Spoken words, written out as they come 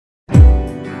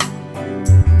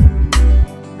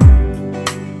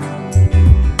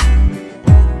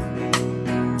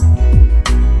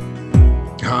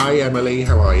Emily,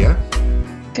 how are you?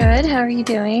 Good. How are you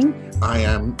doing? I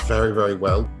am very, very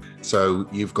well. So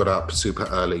you've got up super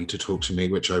early to talk to me,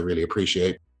 which I really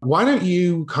appreciate. Why don't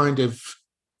you kind of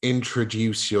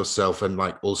introduce yourself and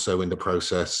also in the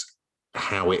process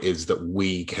how it is that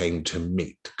we came to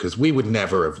meet? Because we would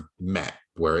never have met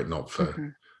were it not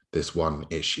for this one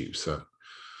issue. So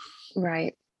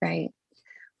Right.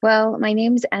 Well, my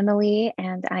name's Emily,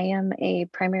 and I am a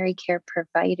primary care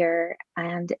provider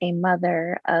and a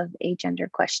mother of a gender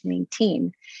questioning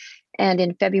teen. And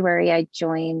in February, I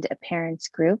joined a parents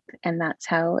group, and that's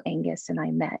how Angus and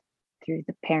I met, through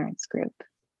the parents group.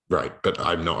 right, but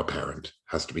I'm not a parent,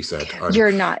 has to be said.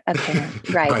 You're not a parent,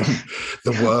 right? I'm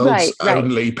the world's Right.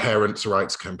 only parents'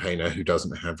 rights campaigner who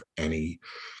doesn't have any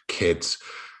kids.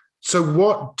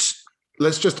 So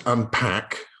let's just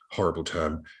unpack, horrible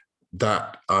term,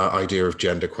 that idea of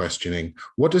gender questioning.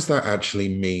 What does that actually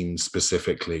mean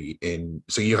specifically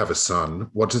so you have a son.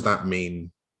 What does that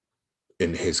mean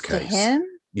in his case? To him?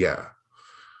 Yeah.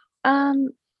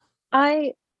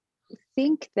 I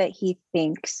think that he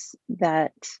thinks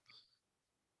that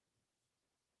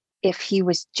if he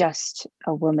was just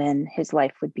a woman, his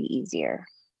life would be easier.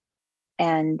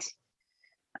 And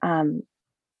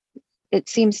it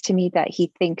seems to me that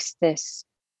he thinks this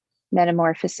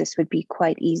metamorphosis would be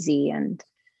quite easy and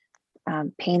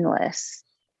painless.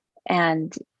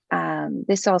 And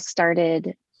this all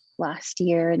started last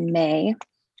year in May.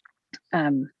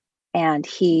 And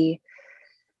he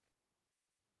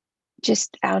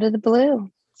just out of the blue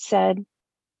said,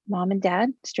 "Mom and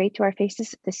Dad, straight to our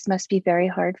faces, this must be very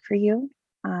hard for you.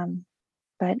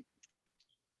 But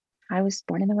I was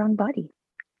born in the wrong body."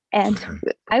 And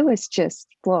I was just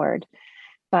floored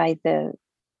by the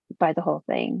whole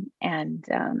thing. And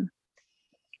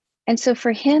so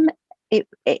for him,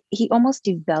 he almost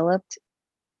developed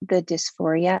the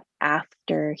dysphoria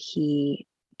after he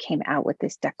came out with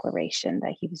this declaration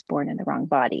that he was born in the wrong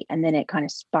body. And then it kind of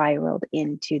spiraled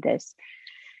into this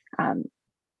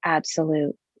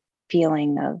absolute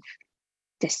feeling of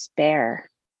despair.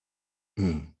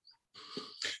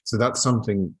 So that's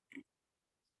something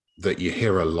that you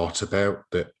hear a lot about,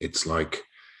 that it's like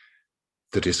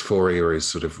the dysphoria is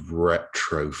sort of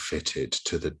retrofitted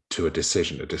to a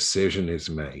decision. A decision is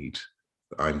made.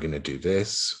 I'm going to do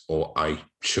this, or I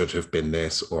should have been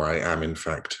this, or I am in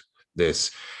fact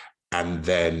this. And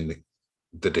then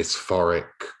the dysphoric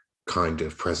kind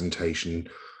of presentation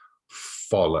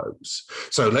follows.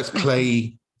 So let's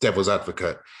play devil's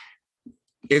advocate.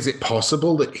 Is it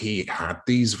possible that he had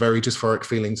these very dysphoric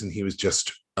feelings and he was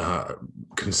just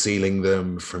concealing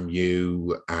them from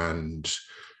you, and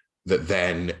that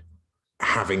then,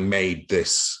 having made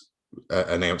this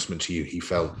announcement to you, he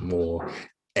felt more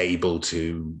able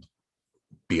to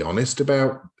be honest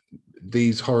about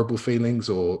these horrible feelings?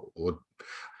 Or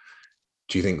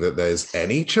do you think that there's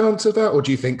any chance of that? Or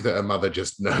do you think that a mother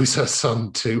just knows her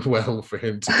son too well for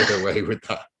him to get away with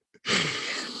that?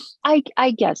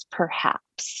 I guess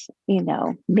perhaps,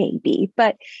 maybe,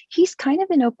 but he's kind of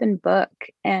an open book,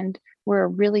 and we're a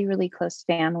really, really close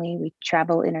family. We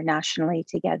travel internationally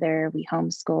together. We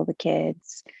homeschool the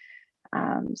kids.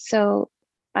 So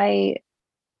I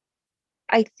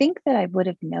think that I would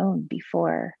have known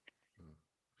before.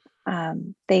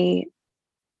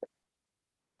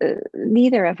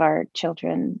 Neither of our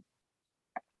children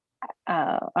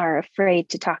are afraid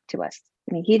to talk to us.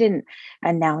 I mean, he didn't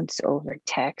announce over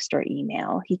text or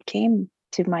email. He came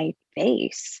to my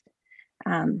face.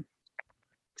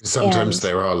 Sometimes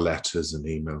there are letters and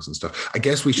emails and stuff. I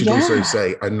guess we should also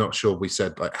say, I'm not sure we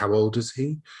said, how old is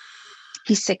he?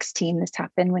 He's 16. This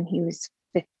happened when he was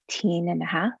 15 and a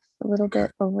half, a little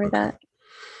bit over that.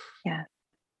 Yeah.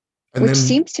 And which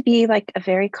seems to be like a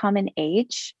very common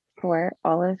age for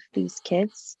all of these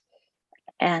kids.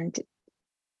 And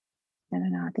I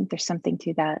don't know, I think there's something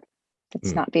to that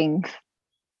that's not being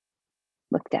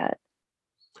looked at.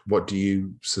 What do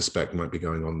you suspect might be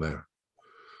going on there?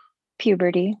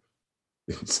 Puberty.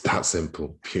 It's that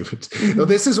simple. Puberty. Well,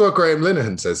 this is what Graham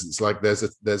Linehan says. It's like there's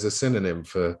a synonym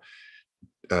for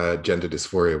gender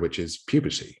dysphoria, which is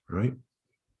puberty, right?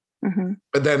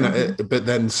 But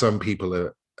then some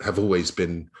people have always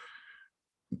been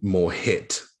more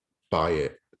hit by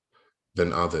it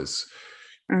than others.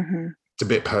 It's a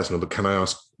bit personal, but can I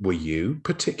ask, were you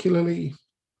particularly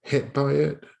hit by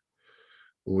it?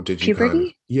 Or did you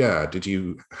puberty? Did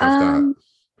you have that?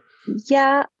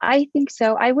 Yeah, I think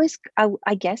so.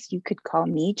 I guess you could call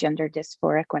me gender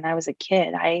dysphoric when I was a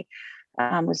kid. I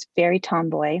was very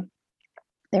tomboy.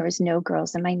 There was no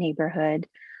girls in my neighborhood.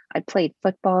 I played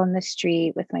football in the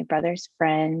street with my brother's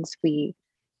friends. We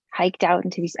hiked out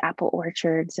into these apple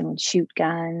orchards and would shoot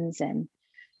guns. And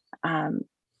Um,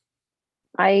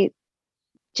 I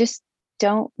just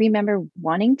don't remember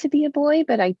wanting to be a boy,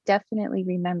 but I definitely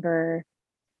remember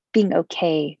being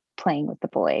okay playing with the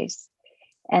boys.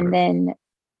 And then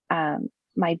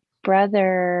my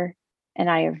brother and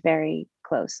I are very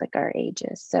close, like our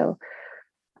ages. So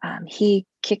he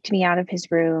kicked me out of his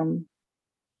room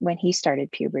when he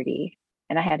started puberty,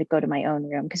 and I had to go to my own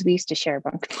room because we used to share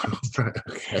bunk beds.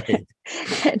 Okay.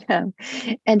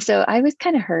 and so I was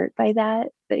kind of hurt by that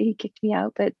he kicked me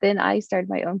out. But then I started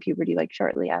my own puberty like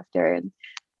shortly after, and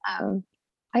um,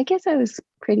 I guess I was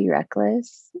pretty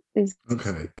reckless. Is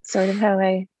Okay. sort of how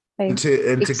I And to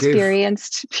give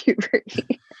experienced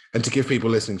puberty. and to give people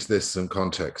listening to this some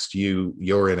context,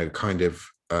 you're in a kind of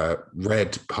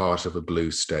red part of a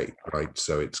blue state, right?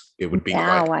 So it would be quite.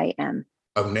 Now I am.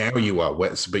 Oh, now you are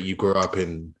wet, but you grew up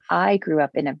in. I grew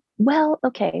up in a, well,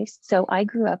 okay. So I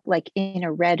grew up like in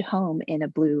a red home in a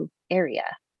blue area,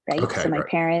 right? Okay, So my right.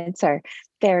 parents are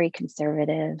very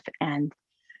conservative and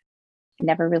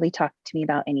never really talked to me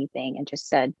about anything and just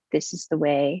said, this is the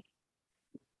way,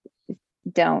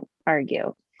 don't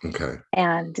argue. Okay.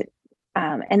 And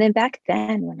then back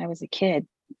then when I was a kid,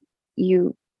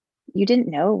 you you didn't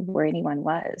know where anyone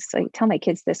was. So I tell my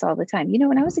kids this all the time.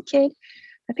 When I was a kid,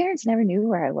 my parents never knew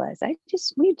where I was.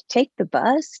 We'd take the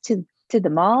bus to the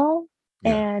mall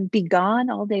Yeah. and be gone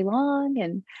all day long,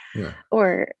 and Yeah.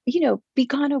 or be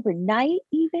gone overnight,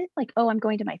 even like, oh, I'm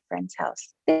going to my friend's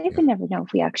house. They Yeah. would never know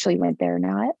if we actually went there or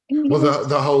not. I mean, Well, it was,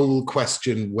 the whole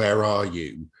question, where are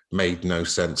you, made no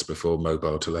sense before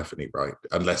mobile telephony, right?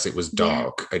 Unless it was yeah,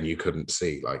 dark and you couldn't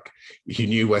see, like you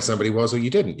knew where somebody was or you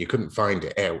didn't. You couldn't find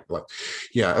it out. Like,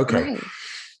 yeah, okay. right.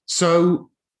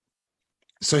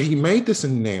 So he made this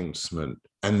announcement,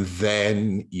 and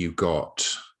then you got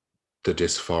the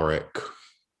dysphoric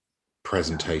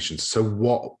presentations. So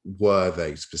what were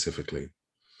they specifically?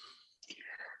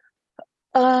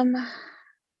 Um,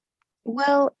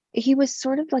 well, he was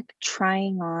sort of like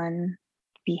trying on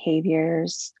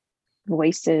behaviors,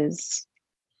 voices,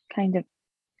 kind of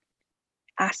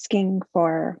asking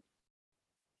for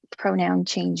pronoun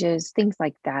changes, things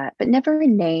like that, but never a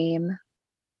name.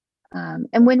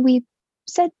 And when we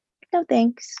said, no,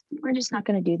 thanks, we're just not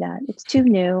going to do that. It's too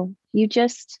new. You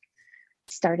just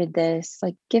started this,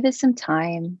 like, give us some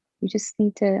time. You just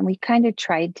need to, and we kind of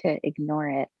tried to ignore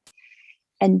it.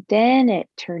 And then it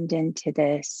turned into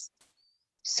this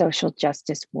social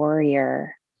justice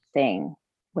warrior thing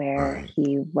where Right.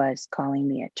 he was calling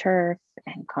me a TERF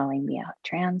and calling me a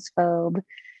transphobe.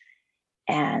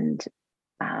 And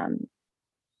um,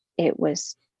 it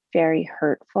was very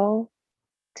hurtful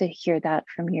to hear that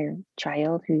from your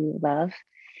child who you love.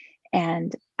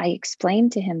 And I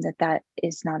explained to him that that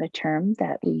is not a term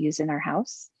that we use in our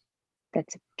house.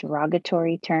 That's a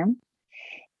derogatory term.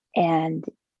 And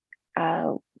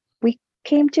we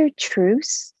came to a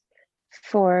truce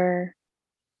for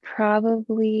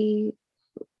probably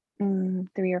 3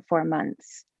 or 4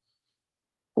 months,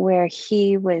 where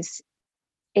he was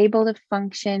able to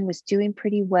function, was doing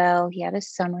pretty well. He had a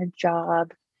summer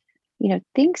job.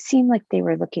 Things seemed like they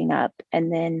were looking up.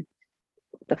 And then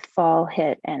the fall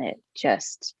hit and it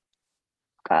just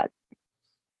got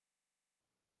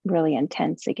really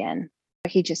intense again.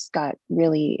 He just got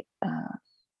really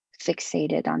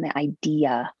fixated on the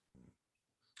idea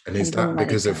And is and wouldn't that let it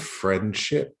because of go.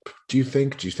 friendship, do you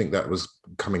think? Do you think that was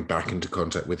coming back into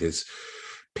contact with his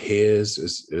peers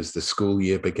as the school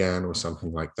year began or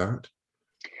something like that?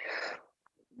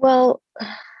 Well,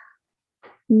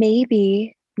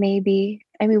 maybe.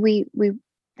 I mean,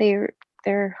 they're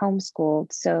they're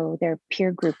homeschooled, so their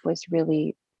peer group was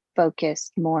really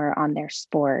focused more on their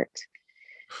sport.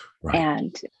 Right.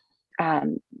 And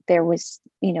there was,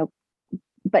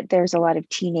 but there's a lot of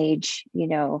teenage,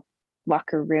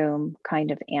 locker room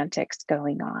kind of antics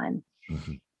going on.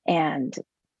 Mhm. And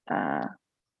uh,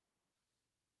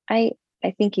 I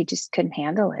I think he just couldn't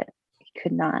handle it. He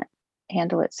could not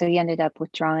handle it. So he ended up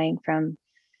withdrawing from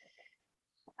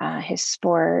his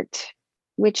sport,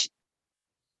 which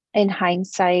in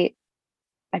hindsight,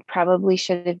 I probably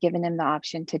should have given him the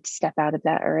option to step out of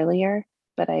that earlier.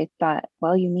 But I thought,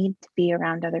 well, you need to be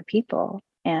around other people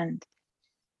and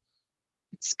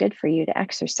it's good for you to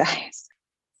exercise.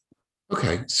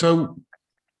 Okay. So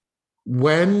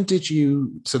when did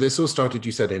you, so this all started,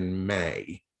 you said in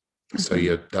May. So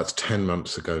Mhm, that's 10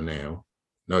 months ago now.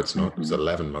 No, it's not. It's mhm,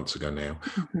 11 months ago now.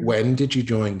 mhm. When did you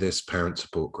join this parent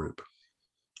support group?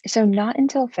 So not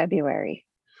until February.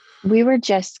 We were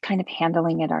just kind of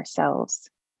handling it ourselves.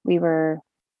 We were,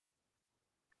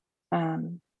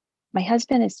 um, my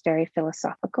husband is very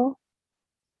philosophical,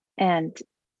 and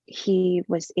he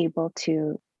was able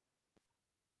to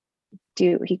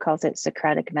he calls it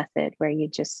Socratic method, where you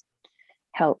just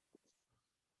help.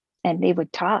 And they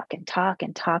would talk and talk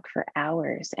and talk for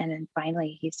hours. And then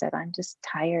finally he said, I'm just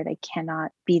tired. I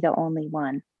cannot be the only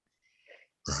one.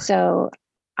 Right. So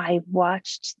I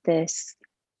watched this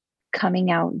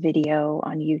coming out video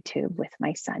on YouTube with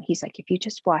my son. He's like, if you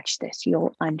just watch this,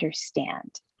 you'll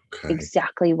understand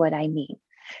exactly what I mean.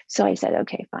 So I said,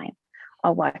 okay, fine.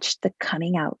 I'll watch the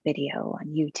coming out video on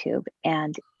YouTube.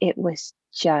 And it was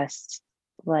just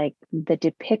like the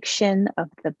depiction of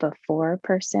the before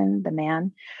person, the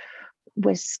man,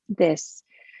 was this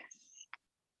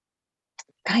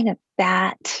kind of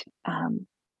fat,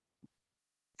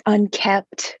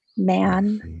 unkept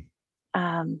man,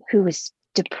 who was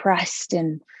depressed,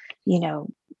 and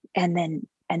and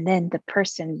then the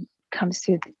person comes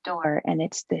through the door, and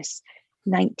it's this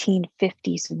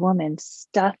 1950s woman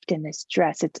stuffed in this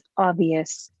dress. It's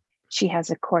obvious she has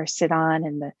a corset on,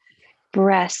 and the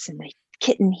breasts and the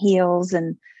kitten heels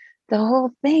and the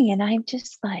whole thing. And I'm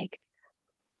just like,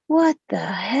 what the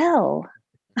hell?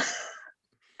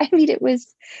 I mean, it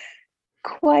was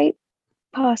quite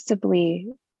possibly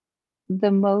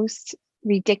the most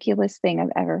ridiculous thing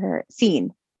I've ever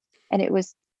seen. And it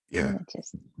was,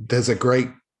 there's a great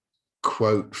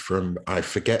quote from, I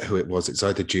forget who it was. It's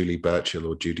either Julie Burchill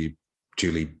or Julie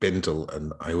Bindel,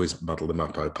 and I always muddle them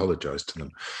up. I apologize to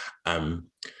them.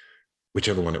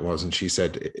 Whichever one it was. And she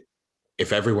said,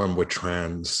 if everyone were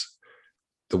trans,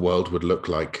 the world would look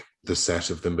like the set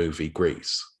of the movie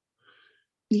Grease.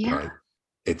 Yeah. Right?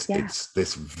 It's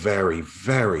this very,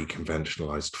 very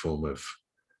conventionalized form of,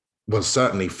 well,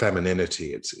 certainly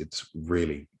femininity. It's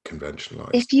really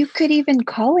conventionalized. If you could even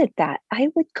call it that, I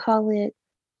would call it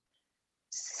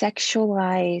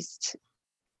sexualized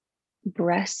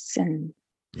breasts and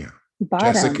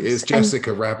bottoms. It's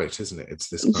Jessica Rabbit, isn't it? It's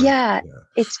this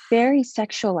it's very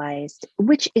sexualized,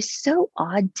 which is so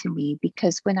odd to me,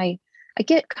 because when I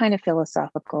get kind of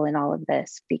philosophical in all of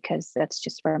this, because that's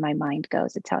just where my mind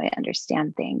goes. It's how I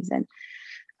understand things. And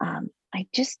I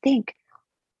just think,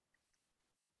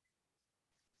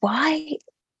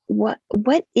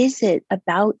 what is it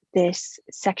about this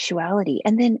sexuality?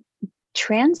 And then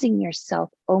transing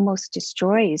yourself almost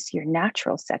destroys your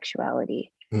natural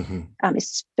sexuality,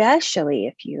 especially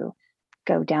if you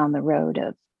go down the road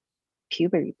of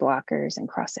puberty blockers and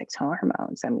cross-sex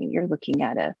hormones. I mean, you're looking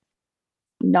at a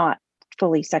not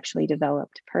fully sexually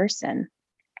developed person.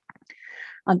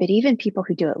 But even people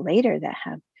who do it later, that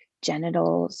have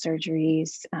genital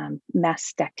surgeries,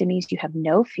 mastectomies, you have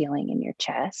no feeling in your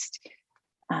chest.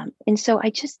 And so I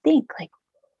just think, like,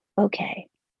 okay,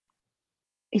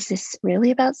 is this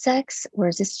really about sex, or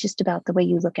is this just about the way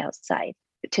you look outside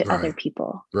to other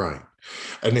people? Right.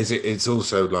 And it's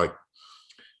also like,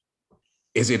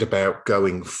 is it about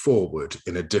going forward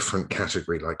in a different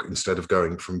category? Like, instead of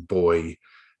going from boy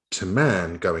to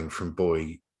man, going from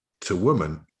boy to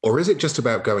woman? Or is it just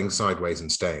about going sideways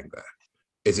and staying there?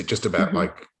 Is it just about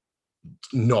like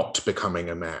not becoming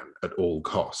a man at all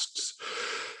costs?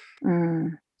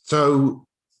 So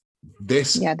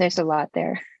this... Yeah, there's a lot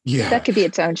there. Yeah. That could be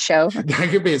its own show. That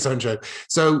could be its own show.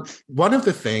 So one of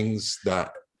the things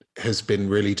that has been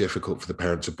really difficult for the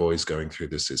parents of boys going through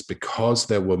this is, because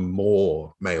there were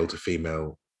more male to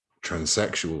female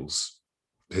transsexuals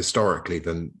historically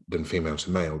than female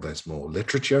to male, there's more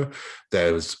literature.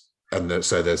 So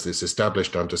there's this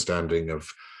established understanding of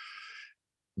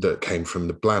that came from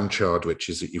the Blanchard, which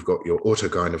is that you've got your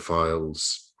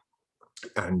autogynephiles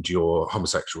and your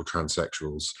homosexual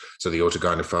transsexuals. So the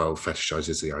autogynephile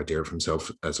fetishizes the idea of himself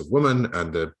as a woman,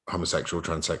 and the homosexual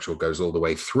transsexual goes all the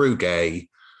way through gay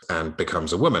and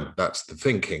becomes a woman. That's the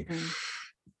thinking.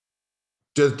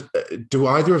 Do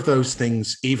either of those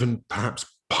things even perhaps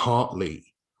partly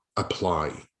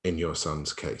apply in your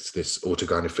son's case, this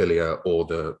autogynephilia or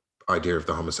the idea of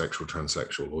the homosexual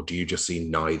transsexual, or do you just see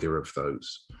neither of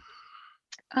those?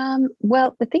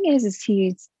 Well, the thing is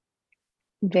he's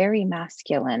very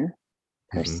masculine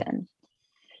person.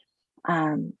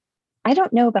 I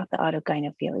don't know about the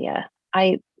autogynephilia.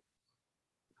 I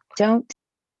don't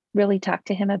really talk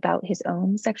to him about his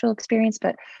own sexual experience,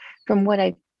 but from what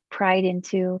I've pried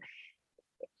into,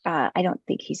 I don't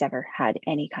think he's ever had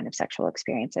any kind of sexual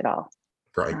experience at all.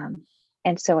 Right.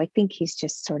 And so I think he's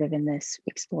just sort of in this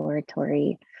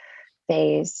exploratory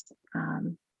phase.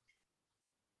 And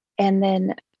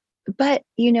then, but,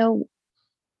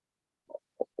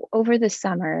 over the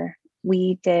summer,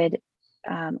 we did,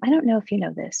 I don't know if you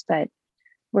know this, but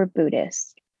we're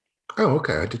Buddhists. Oh,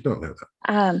 okay. I did not know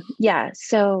that. Yeah.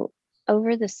 So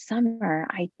over the summer,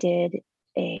 I did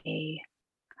a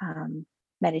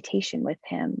meditation with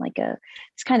him,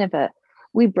 it's kind of a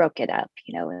we broke it up,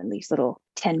 in these little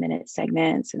 10-minute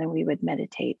segments, and then we would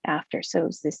meditate after. So it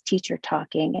was this teacher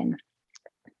talking, and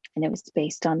it was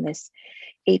based on this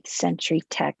 8th century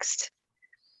text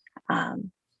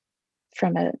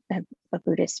from a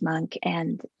Buddhist monk.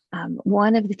 And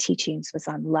one of the teachings was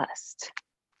on lust.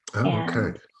 Oh,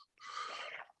 okay.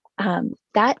 And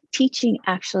that teaching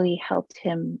actually helped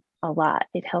him a lot.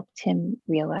 It helped him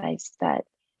realize that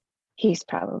he's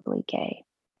probably gay.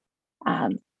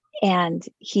 And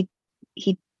he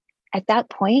at that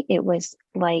point, it was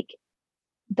like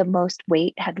the most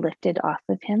weight had lifted off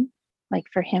of him, like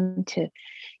for him to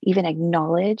even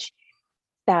acknowledge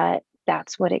that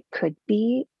that's what it could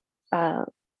be.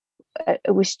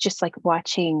 It was just like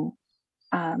watching,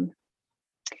 like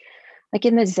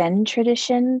in the Zen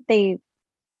tradition, they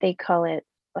call it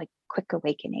like quick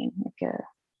awakening, like a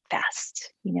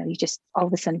fast, you just all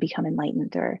of a sudden become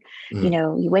enlightened, or,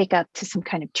 you wake up to some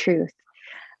kind of truth.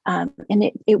 And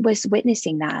it was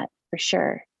witnessing that for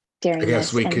sure during I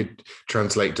guess this. we could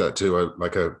translate that to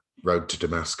a road to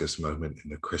Damascus moment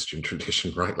in the Christian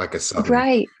tradition, right? Like a sudden,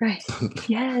 right.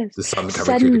 Yes. the sun coming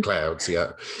Sudden, through the clouds.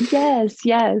 Yeah. Yes.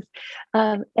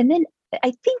 And then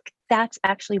I think that's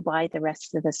actually why the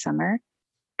rest of the summer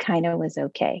kind of was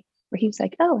okay, where he was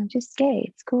like, oh, I'm just gay.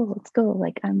 It's cool.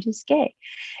 Like, I'm just gay.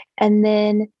 And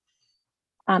then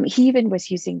he even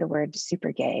was using the word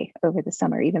super gay over the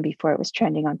summer, even before it was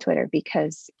trending on Twitter,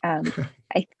 because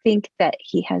I think that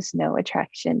he has no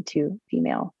attraction to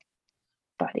female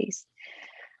bodies.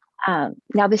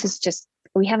 Now, this is just,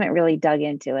 we haven't really dug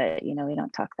into it. We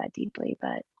don't talk that deeply,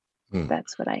 but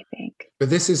that's what I think. But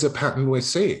this is a pattern we're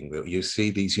seeing, that you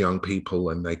see these young people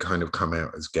and they kind of come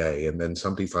out as gay, and then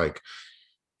somebody's like,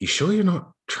 you sure you're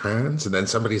not trans? And then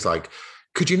somebody's like,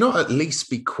 could you not at least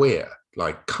be queer?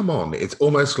 Like, come on. It's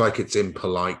almost like it's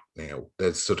impolite now.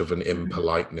 There's sort of an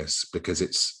impoliteness because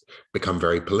it's become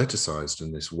very politicized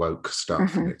in this woke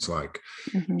stuff. And it's like,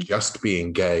 just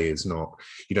being gay is not,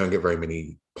 you don't get very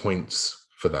many points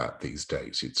for that these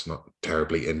days. It's not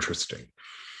terribly interesting.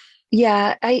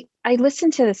 Yeah, I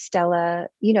listened to the Stella,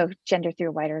 Gender Through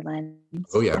a Wider Lens.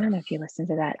 Oh yeah, I don't know if you listened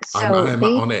to that. So I'm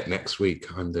on it next week.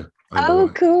 I'm the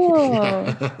cool.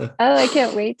 Yeah. Oh, I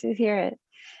can't wait to hear it.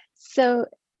 So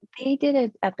they did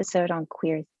an episode on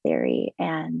queer theory,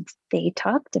 and they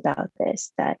talked about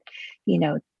this, that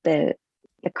the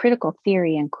critical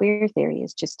theory in queer theory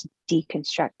is just to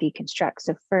deconstruct.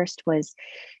 So first was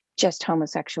just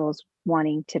homosexuals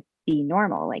wanting to be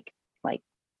normal, like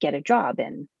get a job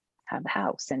and have a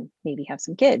house and maybe have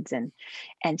some kids, and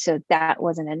so that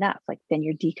wasn't enough. Like, then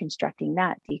you're deconstructing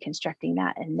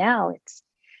that, and now it's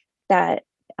that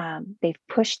they've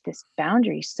pushed this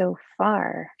boundary so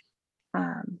far,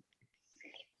 and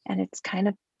it's kind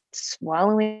of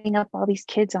swallowing up all these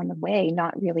kids on the way,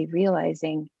 not really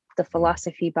realizing the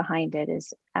philosophy behind it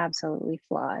is absolutely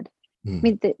flawed. I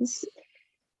mean,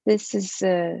 this is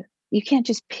you can't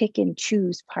just pick and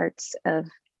choose parts of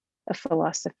a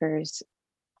philosopher's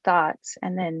thoughts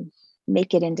and then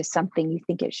make it into something you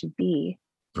think it should be.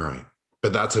 Right.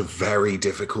 But that's a very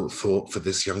difficult thought for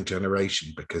this young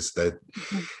generation, because they're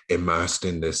immersed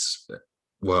in this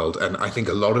world. And I think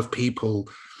a lot of people,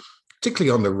 particularly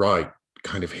on the right,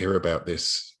 kind of hear about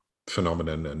this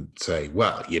phenomenon and say,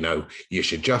 well, you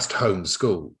should just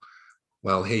homeschool.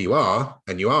 Well, here you are,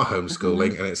 and you are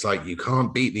homeschooling, and it's like, you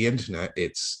can't beat the internet.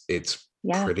 It's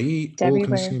pretty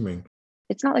all-consuming.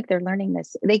 It's not like they're learning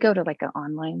this. They go to like an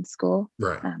online school,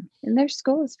 right? And their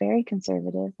school is very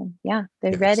conservative, and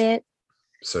they read it.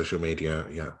 Social media,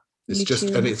 it's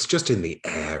YouTube. it's just in the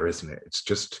air, isn't it? It's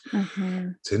just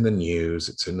it's in the news,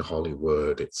 it's in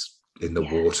Hollywood, it's in the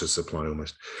water supply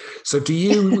almost. So do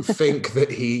you think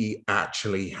that he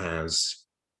actually has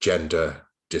gender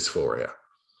dysphoria?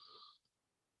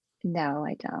 No,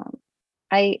 I don't.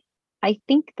 I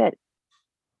think that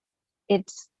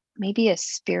it's maybe a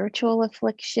spiritual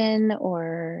affliction,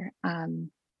 or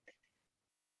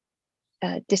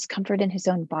discomfort in his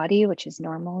own body, which is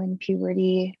normal in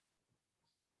puberty.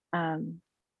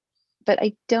 But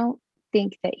I don't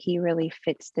think that he really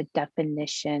fits the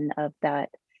definition of that.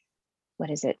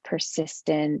 What is it?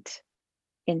 Persistent,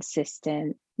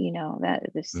 insistent, that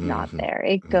is not there.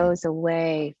 It goes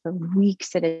away for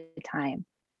weeks at a time.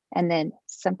 And then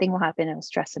something will happen, it'll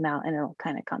stress him out, and it'll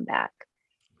kind of come back.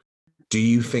 Do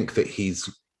you think that he's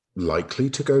likely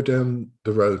to go down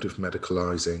the road of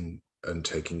medicalizing and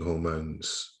taking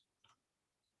hormones?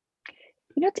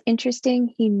 It's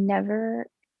interesting. He never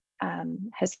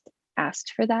has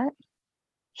asked for that.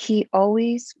 He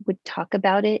always would talk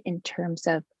about it in terms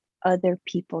of other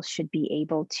people should be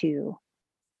able to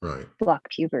block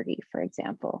puberty, for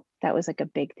example. That was like a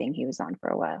big thing he was on for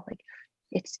a while. Like,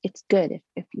 it's good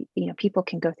if people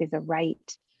can go through the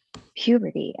right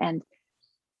puberty. And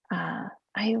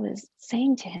I was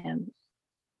saying to him,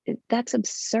 that's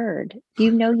absurd.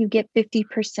 You get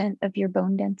 50% of your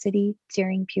bone density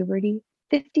during puberty,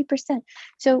 50%.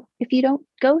 So if you don't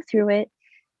go through it,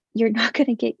 you're not going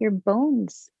to get your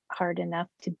bones hard enough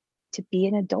to be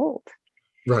an adult.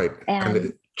 Right.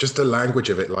 And just the language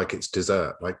of it, like it's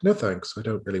dessert. Like, no thanks, I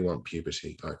don't really want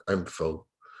puberty. Like, I'm full.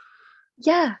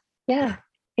 yeah.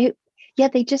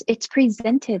 It's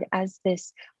presented as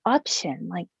this option.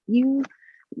 Like you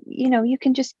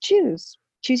can just choose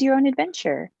your own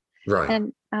adventure. Right.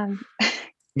 And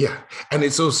yeah. And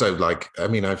it's also like, I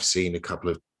mean, I've seen a couple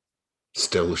of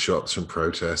still shots from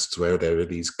protests where there are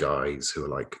these guys who are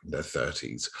like in their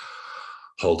 30s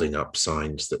holding up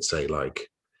signs that say like,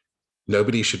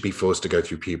 nobody should be forced to go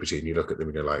through puberty. And you look at them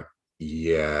and you're like,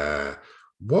 yeah,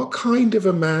 what kind of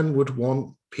a man would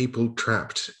want people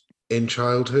trapped in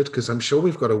childhood? Because I'm sure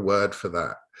we've got a word for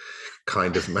that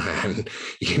kind of man,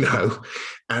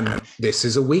 and this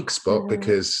is a weak spot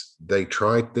because they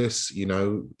tried this,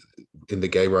 in the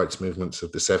gay rights movements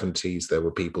of the 70s. There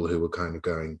were people who were kind of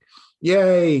going,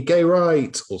 yay, gay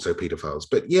rights, also pedophiles,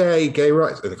 but yay, gay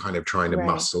rights, and they're kind of trying to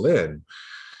muscle in.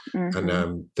 Mm-hmm.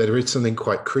 And there is something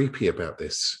quite creepy about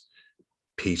this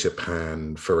Peter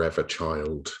Pan forever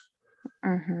child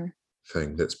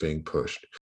thing that's being pushed.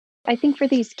 I think for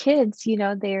these kids,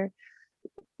 they're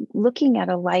looking at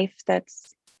a life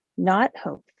that's not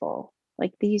hopeful.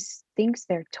 Like these things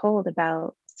they're told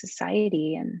about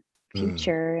society and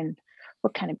future and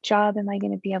what kind of job am I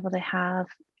going to be able to have?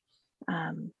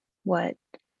 What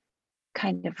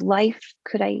kind of life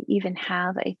could I even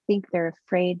have? I think they're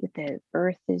afraid that the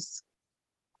earth is,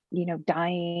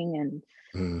 dying,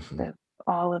 and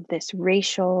all of this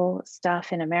racial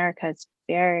stuff in America is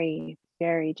very,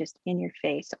 very just in your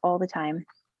face all the time.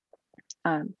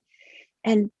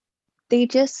 And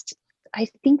I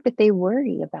think that they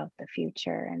worry about the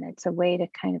future, and it's a way to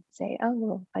kind of say, oh,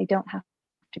 well, if I don't have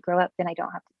to grow up, then I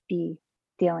don't have to be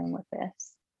dealing with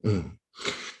this.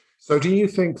 So do you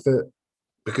think that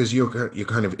because you're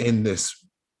kind of in this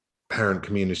parent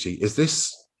community,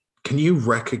 can you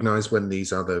recognize when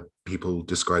these other people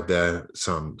describe their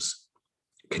sons,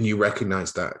 can you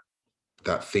recognize that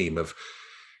theme of,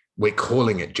 we're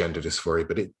calling it gender dysphoria,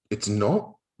 but it's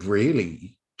not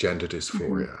really gender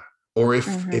dysphoria? Or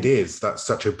if it is, that's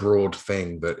such a broad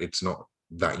thing that it's not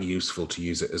that useful to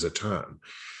use it as a term.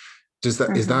 Is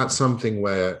that something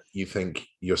where you think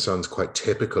your son's quite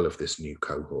typical of this new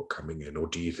cohort coming in, or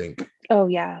do you think? Oh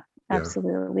yeah,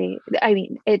 absolutely. I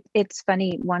mean, it's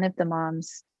funny. One of the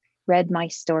moms read my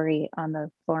story on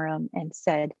the forum and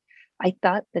said, I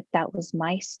thought that was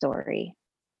my story.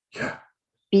 Yeah.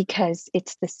 Because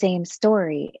it's the same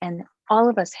story, and all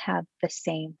of us have the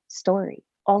same story,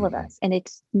 all of us. And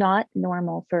it's not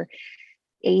normal for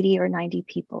 80 or 90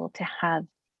 people to have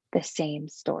the same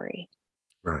story.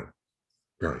 Right.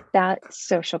 That's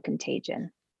social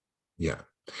contagion. Yeah.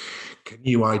 Can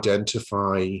you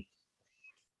identify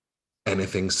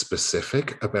anything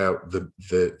specific about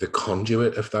the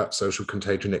conduit of that social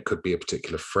contagion? It could be a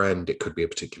particular friend, it could be a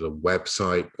particular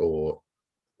website, or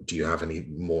do you have any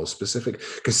more specific?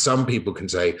 Because some people can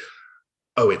say,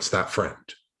 oh, it's that friend.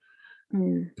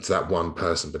 It's that one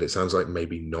person, but it sounds like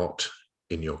maybe not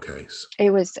in your case. It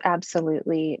was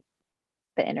absolutely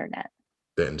the internet.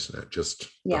 The internet, just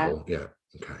the whole, yeah.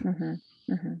 Okay.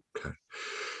 Okay.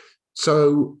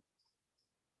 So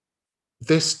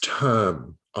this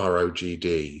term,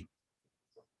 ROGD,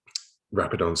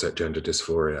 rapid onset gender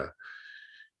dysphoria,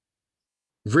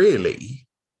 really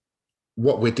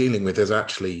what we're dealing with is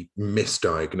actually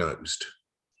misdiagnosed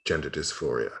gender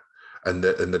dysphoria. And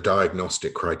the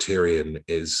diagnostic criterion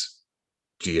is,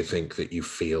 do you think that you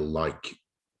feel like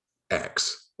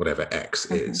X, whatever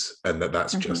X is, and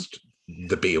that's just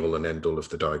the be all and end all of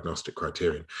the diagnostic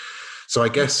criterion. So I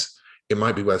guess it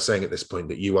might be worth saying at this point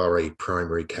that you are a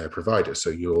primary care provider. So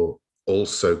you're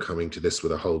also coming to this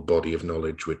with a whole body of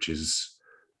knowledge, which is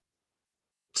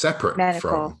separate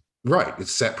from, right,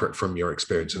 it's separate from your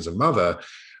experience as a mother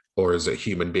or as a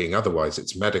human being. Otherwise,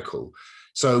 it's medical.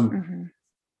 So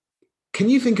can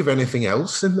you think of anything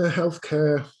else in the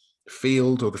healthcare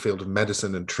field or the field of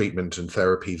medicine and treatment and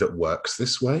therapy that works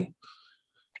this way?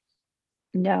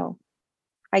 No,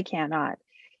 I cannot.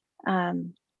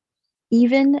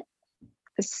 Even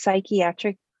the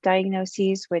psychiatric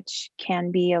diagnoses, which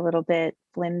can be a little bit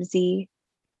flimsy,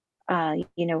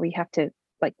 we have to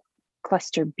like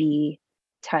cluster B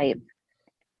type.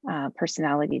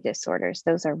 personality disorders.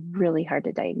 Those are really hard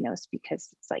to diagnose because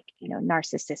it's like,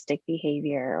 narcissistic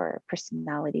behavior or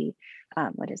personality.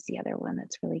 What is the other one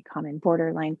that's really common?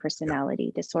 Borderline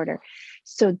personality disorder.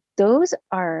 So those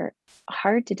are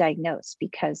hard to diagnose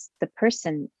because the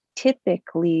person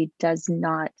typically does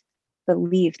not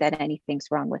believe that anything's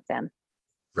wrong with them.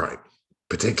 Right.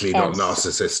 Particularly not And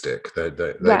narcissistic. They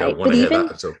don't right, want to hear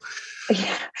that at all.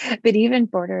 yeah, but even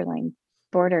borderline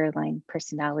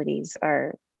personalities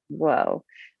are, whoa,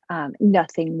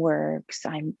 nothing works.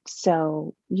 I'm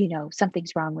so,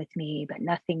 something's wrong with me, but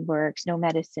nothing works. No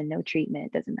medicine, no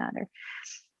treatment, doesn't matter.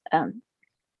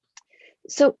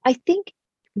 So I think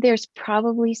there's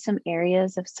probably some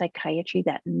areas of psychiatry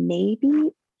that maybe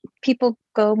people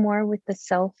go more with the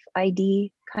self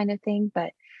ID kind of thing,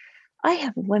 but I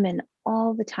have women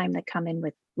all the time that come in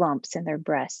with lumps in their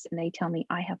breasts and they tell me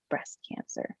I have breast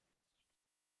cancer.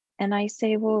 And I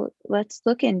say, well, let's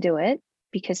look into it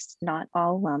because not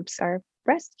all lumps are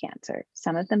breast cancer.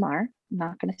 Some of them are. I'm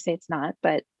not going to say it's not,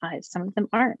 but some of them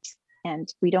aren't. And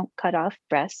we don't cut off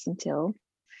breasts until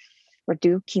or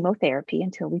do chemotherapy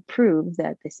until we prove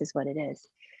that this is what it is.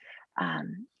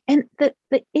 And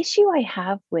the issue I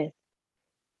have with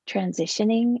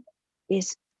transitioning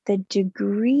is the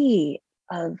degree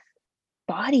of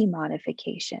body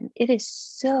modification. It is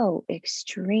so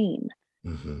extreme.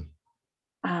 Mm-hmm.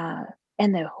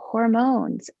 And the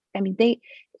hormones, I mean,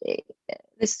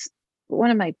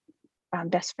 one of my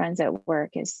best friends at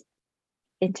work is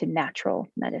into natural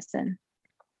medicine.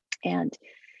 And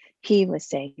he was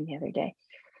saying the other day,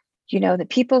 the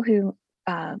people who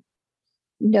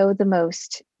know the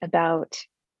most about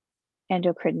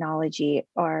endocrinology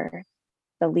are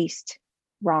the least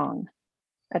wrong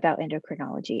about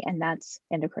endocrinology, and that's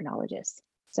endocrinologists.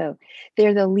 So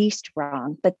they're the least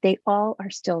wrong, but they all are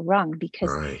still wrong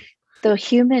because the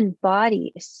human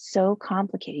body is so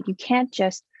complicated. You can't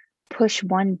just push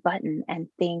one button and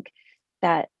think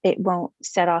that it won't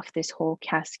set off this whole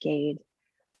cascade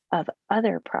of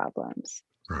other problems.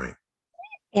 Right.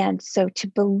 And so to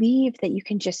believe that you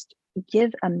can just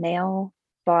give a male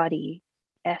body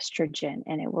estrogen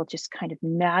and it will just kind of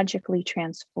magically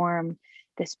transform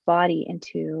this body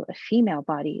into a female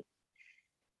body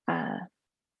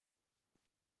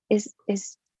is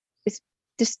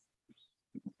just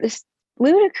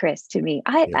ludicrous to me.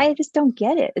 I just don't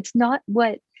get it. It's not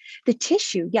what the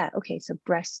tissue. Yeah, okay, so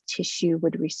breast tissue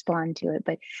would respond to it,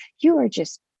 but you are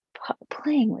just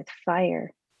playing with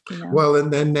fire. Well,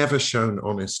 and they're never shown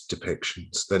honest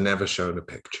depictions. They're never shown a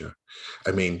picture.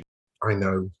 I mean, I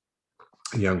know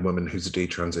a young woman who's a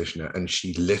detransitioner, and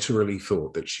she literally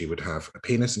thought that she would have a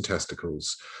penis and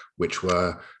testicles, which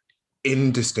were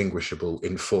indistinguishable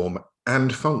in form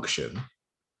and function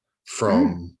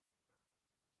from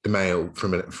the male,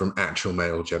 from actual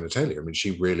male genitalia. I mean,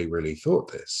 she really, really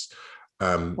thought this.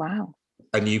 Wow.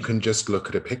 And you can just look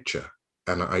at a picture,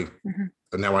 and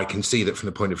now I can see that from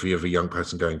the point of view of a young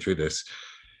person going through this,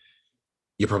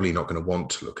 you're probably not going to want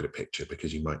to look at a picture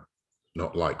because you might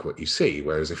not like what you see.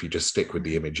 Whereas if you just stick with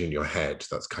the image in your head,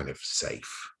 that's kind of safe.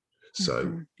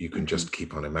 So you can just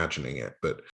keep on imagining it.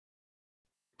 But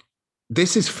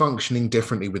this is functioning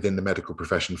differently within the medical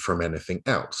profession from anything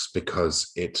else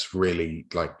because it's really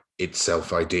like it's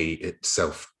self-ID, it's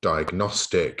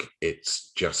self-diagnostic.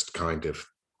 It's just kind of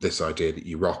this idea that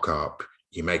you rock up,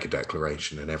 you make a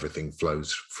declaration and everything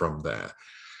flows from there.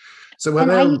 So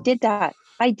I did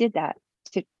that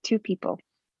to two people.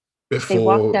 They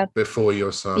walked up before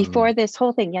your son, before this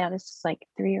whole thing. Yeah, this was like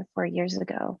 3 or 4 years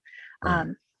ago.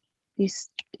 Right. These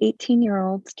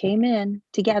 18-year-olds came in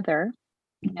together,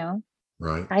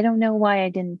 Right. I don't know why I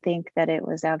didn't think that it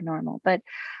was abnormal, but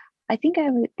I think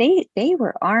they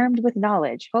were armed with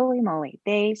knowledge. Holy moly.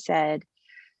 They said,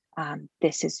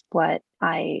 this is what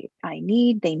I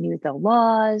need. They knew the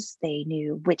laws. They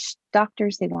knew which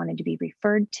doctors they wanted to be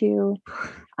referred to.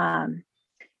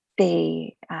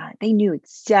 They knew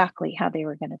exactly how they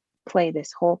were going to play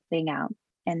this whole thing out.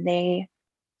 And I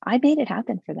made it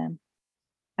happen for them.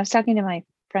 I was talking to my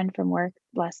friend from work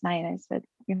last night. I said,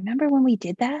 remember when we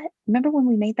did that? Remember when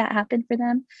we made that happen for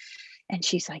them? And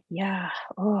she's like, yeah.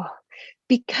 Oh,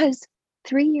 because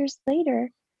 3 years later,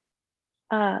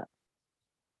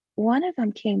 one of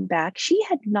them came back. She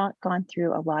had not gone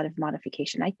through a lot of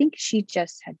modification. I think she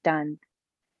just had done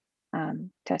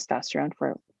testosterone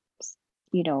for,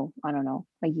 I don't know,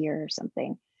 a year or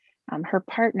something. Her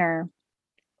partner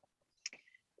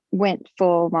went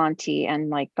full Monty and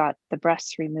like got the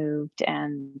breasts removed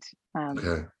and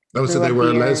okay. Oh, so they were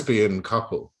a lesbian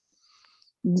couple.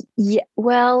 Yeah,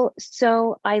 well,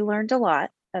 so I learned a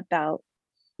lot about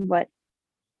what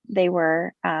they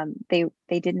were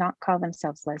they did not call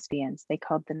themselves lesbians. They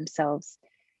called themselves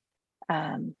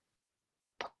um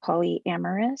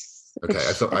polyamorous, Okay,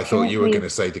 which I thought you were going apparently, to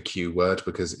say the Q word,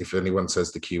 because if anyone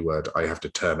says the Q word, I have to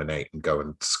terminate and go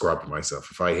and scrub myself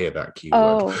if I hear that Q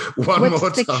word oh, one what's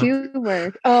more the time. Q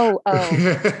word? Oh,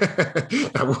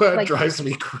 That word like, drives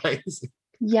me crazy.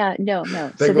 yeah,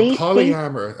 no. They So were they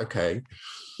polyamorous. Okay.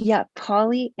 yeah,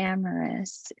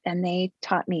 polyamorous, and they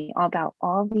taught me all about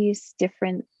all these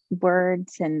different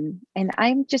words, and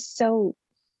I'm just so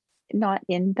not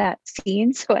in that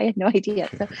scene, so I had no idea.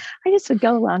 So I just would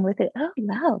go along with it. Oh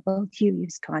wow, well, do you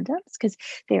use condoms? Because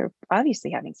they're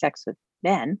obviously having sex with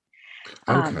men.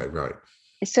 Okay, Um, right.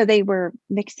 so they were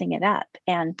mixing it up,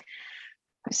 and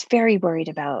I was very worried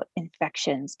about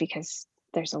infections because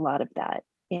there's a lot of that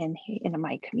in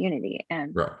my community,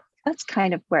 and Right. that's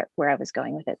kind of where I was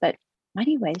going with it. But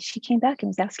anyway, she came back and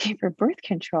was asking for birth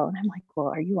control, and I'm like, "Well,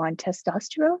 are you on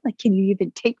testosterone? Like, can you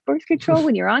even take birth control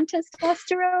when you're on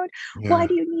testosterone? Why Yeah.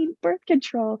 do you need birth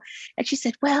control?" And she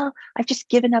said, "Well, I've just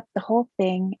given up the whole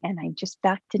thing, and I'm just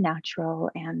back to natural,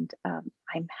 and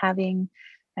I'm having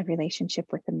a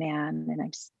relationship with a man, and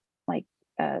I'm just like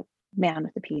a man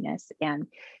with a penis,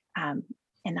 um,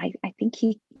 and I think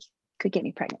he could get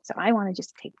me pregnant. So I want to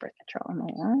just take birth control." I'm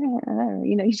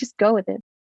like, you just go with it.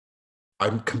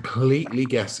 I'm completely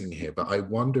guessing here, but I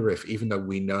wonder if, even though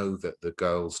we know that the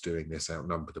girls doing this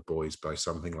outnumber the boys by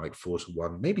something like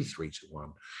 4-1, maybe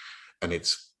 3-1, and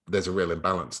there's a real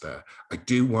imbalance there. I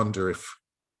do wonder if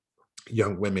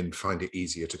young women find it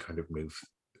easier to kind of move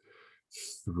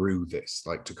through this,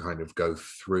 like to kind of go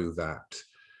through that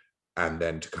and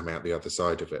then to come out the other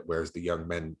side of it, whereas the young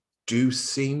men do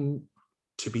seem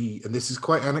to be, and this is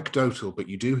quite anecdotal, but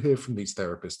you do hear from these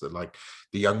therapists that like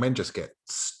the young men just get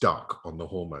stuck on the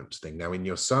hormones thing. Now in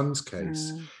your son's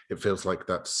case, Mm, it feels like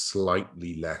that's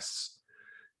slightly less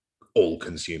all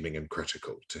consuming and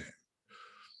critical to him.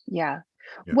 yeah.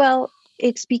 Yeah. Well,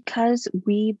 it's because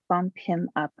we bump him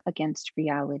up against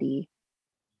reality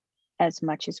as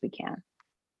much as we can.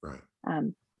 Right.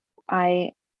 Um,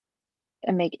 I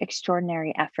make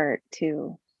extraordinary effort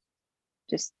to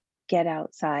just get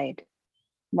outside,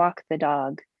 walk the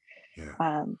dog. Yeah.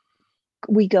 Um,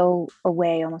 we go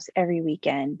away almost every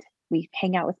weekend. We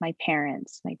hang out with my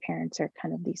parents. My parents are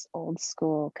kind of these old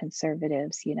school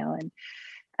conservatives, and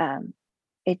um,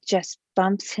 it just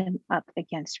bumps him up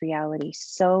against reality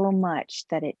so much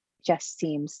that it just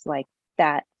seems like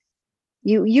that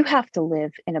you have to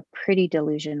live in a pretty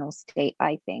delusional state,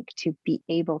 I think, to be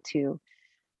able to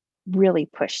really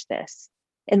push this,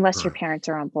 unless your Right. parents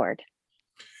are on board.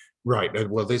 Right.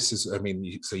 Well, this is, I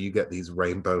mean, so you get these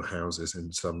rainbow houses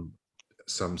in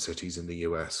some cities in the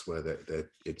US where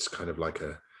it's kind of like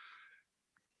a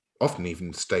often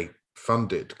even state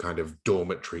funded kind of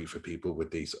dormitory for people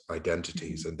with these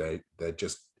identities, Mhm, and they're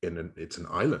just it's an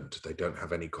island. They don't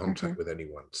have any mhm, contact with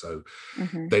anyone, so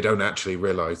mhm, they don't actually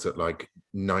realize that like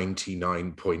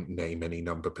 99 point name any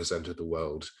number percent of the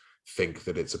world think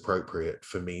that it's appropriate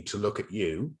for me to look at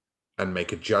you and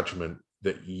make a judgment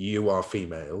that you are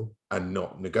female and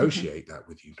not mhm, negotiate that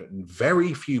with you. But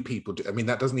very few people do. I mean,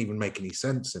 that doesn't even make any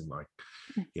sense in like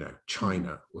mhm,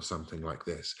 China or something like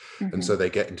this. And mhm, so they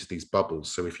get into these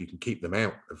bubbles. So if you can keep them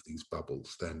out of these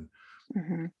bubbles, then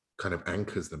mhm, kind of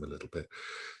anchors them a little bit.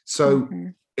 So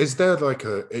mhm. is there like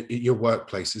at your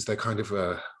workplace, is there kind of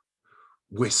a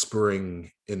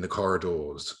whispering in the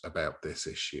corridors about this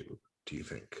issue, do you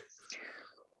think?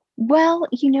 Well,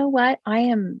 you know what? I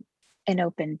am an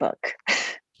open book.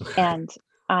 Okay. And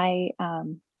I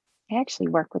actually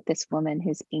work with this woman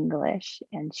who's English,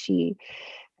 and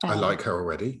I um like her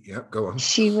already. Yeah, go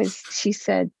on. she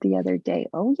said the other day,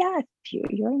 "Oh yeah,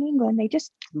 if you're in England, they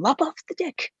just lop off the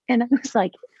dick." And I was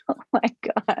like, "Oh my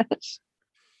gosh."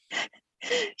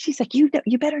 She's like, "You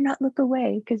better not look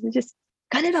away because they just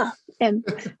cut it off." And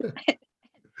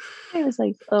I was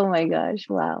like, "Oh my gosh,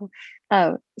 wow."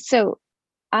 So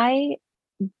I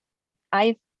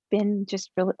I've been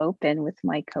just really open with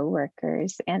my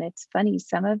coworkers, and it's funny,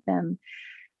 some of them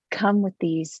come with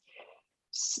these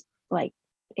like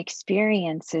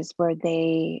experiences where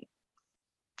they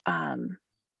um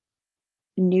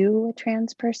knew a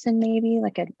trans person, maybe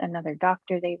like another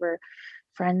doctor they were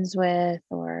friends with,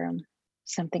 or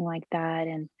something like that.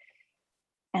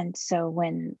 And so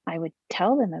when I would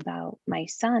tell them about my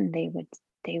son, they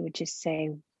would just say,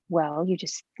 "Well, you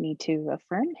just need to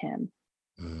affirm him."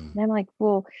 Mm, And I'm like,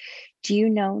 "Well, do you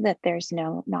know that there's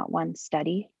not one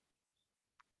study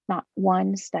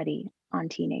on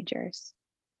teenagers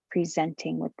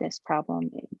presenting with this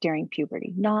problem during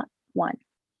puberty? Not one."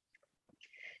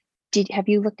 have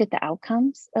you looked at the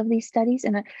outcomes of these studies?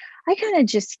 And I kind of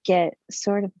just get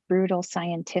sort of brutal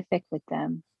scientific with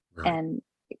them Right. and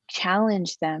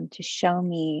challenge them to show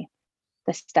me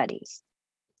the studies.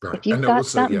 Right. If you've And got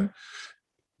also, yeah, something.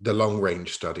 the long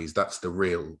range studies, that's the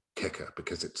real kicker,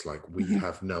 because it's like we Mhm,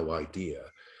 have no idea,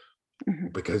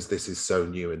 mhm, because this is so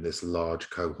new and this large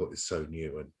cohort is so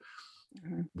new. And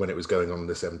mhm, when it was going on in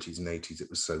the 70s and 80s, it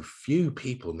was so few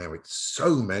people. Now it's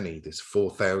so many, this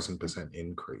 4,000%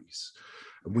 increase.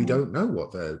 And we mhm, don't know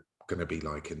what they're going to be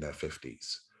like in their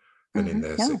 50s and in mhm.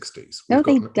 their No, 60s. We've no,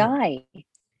 got, they yeah, die.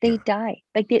 They yeah, die.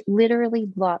 Like it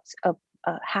literally lots of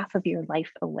half of your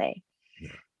life away,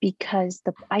 yeah. because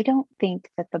I don't think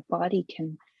that the body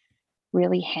can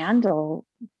really handle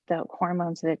the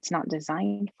hormones that it's not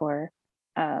designed for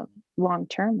uh, long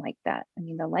term like that. I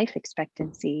mean, the life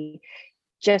expectancy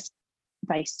just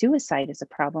by suicide is a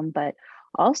problem, but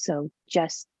also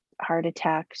just heart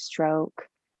attack, stroke,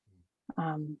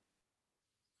 um,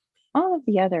 all of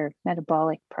the other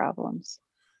metabolic problems.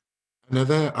 And are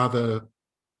there other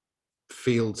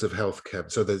fields of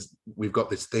healthcare? So we've got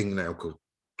this thing now called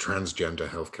transgender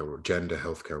healthcare or gender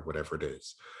healthcare, whatever it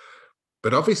is.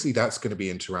 But obviously, that's going to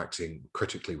be interacting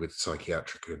critically with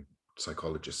psychiatric and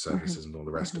psychologist Hmm. services and all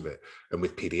the rest Hmm. of it, and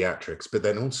with pediatrics. But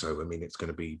then also, I mean, it's going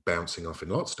to be bouncing off in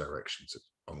lots of directions,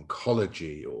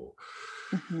 oncology or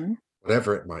Hmm.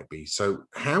 whatever it might be. So,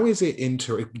 how is it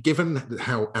given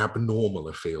how abnormal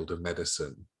a field of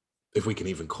medicine, if we can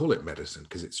even call it medicine,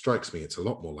 because it strikes me it's a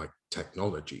lot more like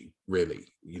technology,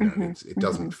 really. Hmm. It Hmm.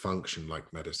 doesn't function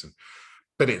like medicine,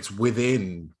 but it's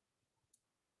within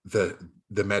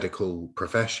the medical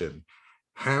profession.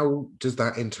 How does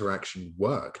that interaction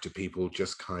work? Do people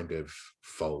just kind of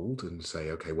fold and say,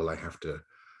 okay, well, I have to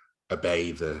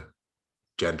obey the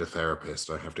gender therapist,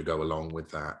 I have to go along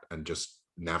with that and just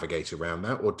navigate around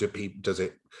that? Or do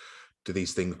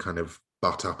these things kind of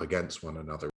butt up against one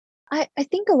another? I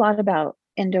think a lot about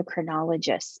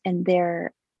endocrinologists and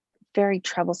their very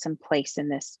troublesome place in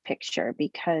this picture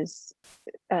because,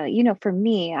 for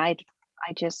me, I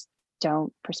just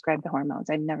don't prescribe the hormones.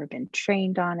 I've never been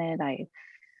trained on it.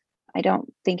 I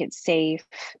don't think it's safe.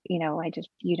 I just,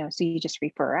 so you just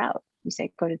refer out. You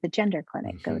say, go to the gender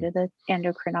clinic, go Hmm. to the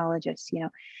endocrinologist.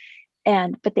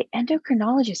 But the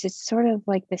endocrinologist is sort of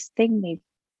like this thing they've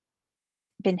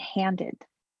been handed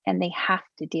and they have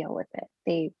to deal with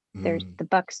it. There's Mm. the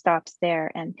buck stops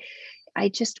there. And I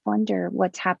just wonder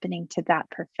what's happening to that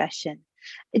profession.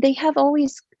 They have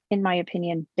always, in my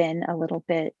opinion, been a little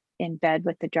bit in bed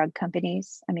with the drug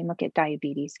companies. I mean, look at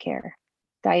diabetes care.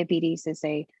 Diabetes is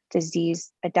a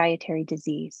disease, a dietary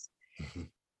disease.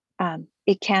 Mhm.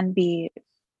 It can be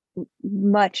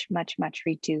much, much, much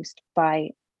reduced by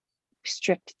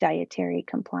strict dietary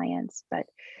compliance, but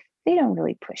they don't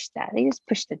really push that. They just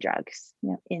push the drugs,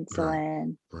 Right,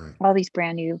 insulin, right. all these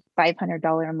brand new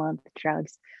 $500 a month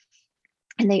drugs.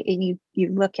 And you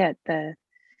look at the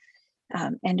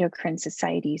endocrine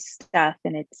society stuff,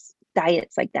 and it's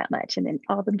diets like that much, and then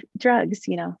all the drugs,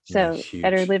 Yeah, so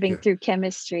that are huge. living Yeah, through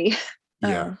chemistry.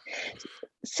 yeah, um,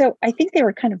 so I think they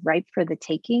were kind of ripe for the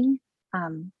taking,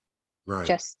 um, right.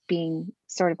 just being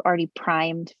sort of already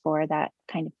primed for that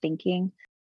kind of thinking.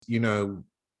 You know,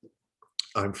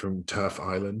 I'm from Turf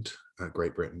Island,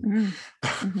 Great Britain, Mm,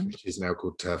 mhm. which is now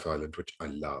called Turf Island, which I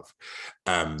love.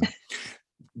 Um,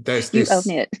 there's You own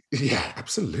this, it. yeah,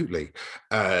 absolutely.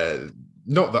 Uh,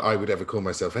 Not that I would ever call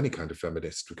myself any kind of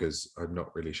feminist, because I'm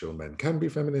not really sure men can be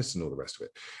feminists and all the rest of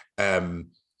it.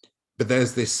 But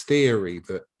there's this theory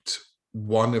that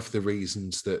one of the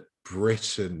reasons that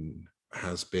Britain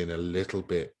has been a little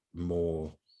bit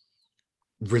more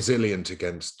resilient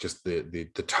against just the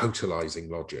totalizing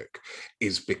logic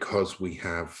is because we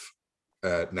have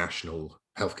a national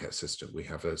healthcare system. We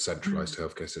have a centralized Mm.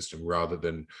 healthcare system rather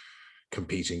than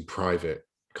competing private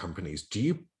companies. Do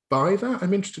you buy that?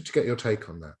 I'm interested to get your take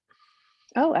on that.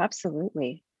 Oh,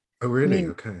 absolutely. Oh, I really? mean,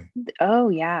 Okay. oh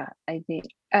yeah. I think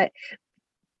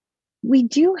we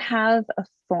do have a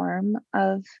form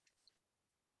of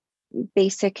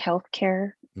basic health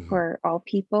care Hmm. for all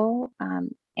people.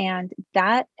 And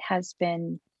that has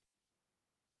been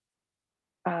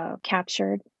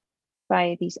captured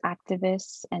by these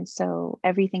activists. And so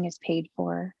everything is paid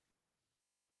for.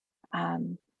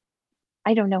 Um,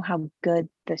 I don't know how good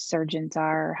the surgeons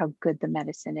are, or how good the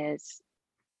medicine is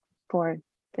for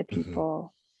the Hmm.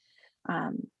 people.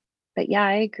 Um, but yeah,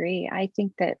 I agree. I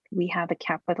think that we have a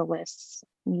capitalist,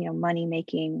 money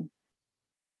making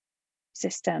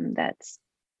system that's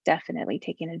definitely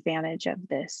taking advantage of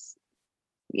this.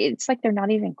 It's like they're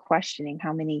not even questioning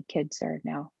how many kids are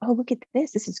now. Oh, look at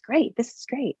this. This is great. This is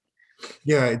great.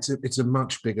 Yeah, it's a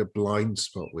much bigger blind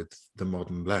spot with the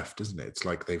modern left, isn't it? It's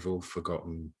like they've all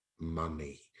forgotten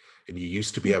money. And you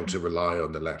used to be able Mhm, to rely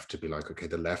on the left to be like, okay,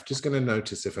 the left is going to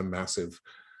notice if a massive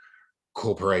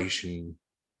corporation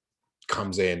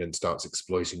comes in and starts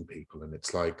exploiting people. And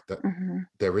it's like that mhm,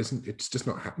 there isn't, it's just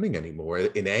not happening anymore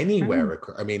in mhm, anywhere.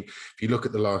 I mean, if you look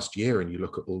at the last year and you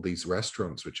look at all these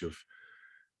restaurants which have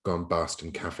gone bust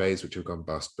and cafes which have gone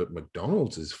bust, but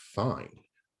McDonald's is fine.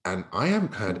 And I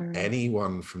haven't had mhm,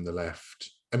 anyone from the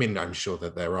left. I mean, I'm sure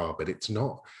that there are, but it's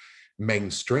not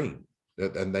mainstream.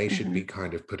 And they should be mhm.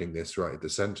 kind of putting this right at the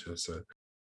center.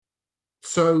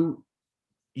 So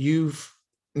you've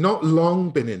not long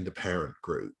been in the parent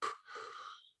group.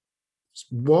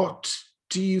 What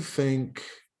do you think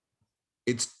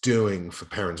it's doing for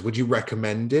parents? Would you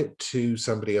recommend it to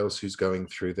somebody else who's going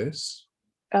through this?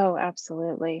 Oh,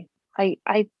 absolutely.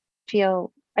 I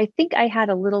feel I think I had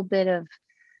a little bit of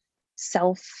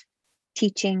self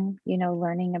teaching,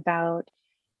 learning about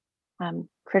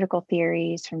critical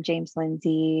theories from James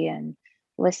Lindsay and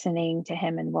listening to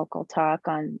him in Vocal Talk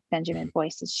on Benjamin Mhm.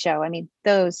 Boyce's show. I mean,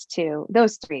 those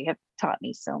three have taught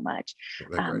me so much. They're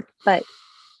great. Um, but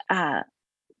uh,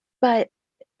 but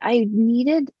I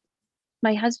needed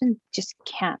my husband just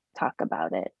can't talk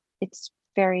about it. It's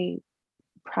very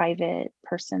private,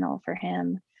 personal for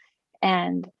him,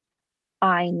 and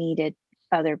I needed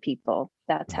other people.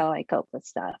 That's how I cope with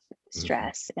stuff, Mhm.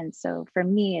 stress. And so for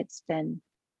me, it's been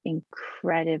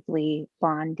incredibly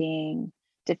bonding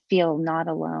to feel not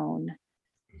alone,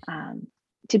 um,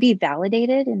 to be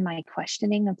validated in my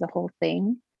questioning of the whole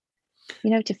thing,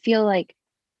 to feel like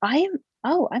I'm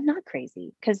not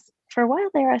crazy. Because for a while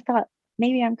there, I thought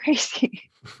maybe I'm crazy.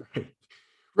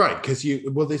 Right, because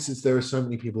there are so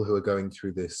many people who are going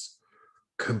through this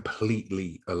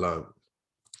completely alone.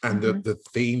 And Hmm. the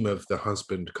theme of the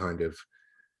husband kind of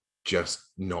just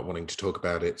not wanting to talk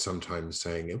about it, sometimes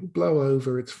saying it will blow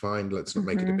over, it's fine, let's not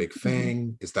make it a Hmm. big Hmm.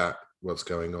 thing. Is that what's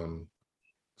going on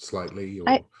slightly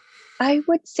I or I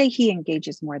would say he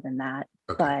engages more than that,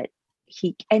 okay. but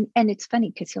and it's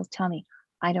funny because he'll tell me,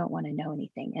 I don't want to know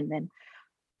anything. And then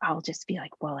I'll just be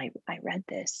like, well, I read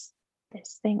this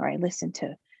thing, or I listened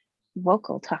to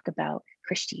Vocal talk about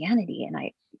Christianity,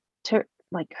 and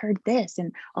like heard this,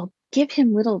 and I'll give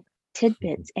him little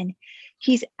tidbits. And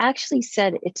he's actually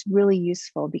said it's really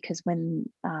useful because when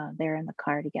they're in the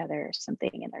car together or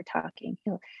something and they're talking,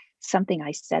 he'll something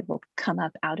I said will come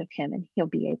up out of him, and he'll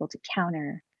be able to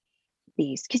counter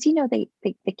these because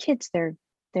the kids, they're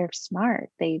smart,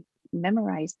 they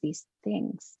memorize these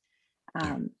things.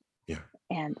 Yeah. um, Yeah.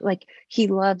 and like he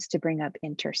loves to bring up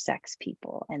intersex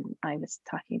people, and I was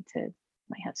talking to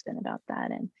my husband about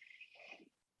that, and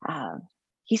um,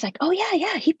 he's like, oh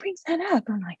yeah, he brings that up.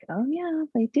 I'm like, oh yeah,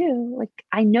 they do. Like,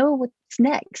 I know what's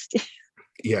next.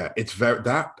 Yeah, it's very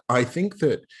that I think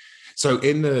that so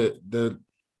in the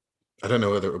I don't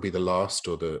know whether it will be the last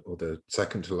or the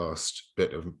second to last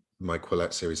bit of my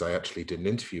Quillette series. I actually did an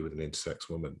interview with an intersex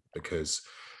woman because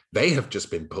they have just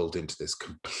been pulled into this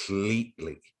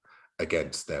completely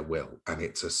against their will, and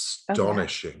it's Oh yeah.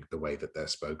 astonishing the way that they're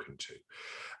spoken to.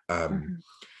 Hmm.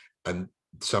 And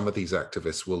some of these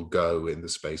activists will go in the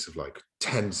space of like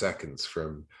 10 seconds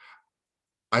from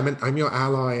I'm your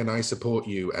ally and I support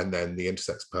you, and then the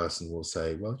intersex person will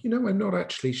say, well, I'm not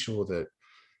actually sure that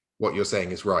what you're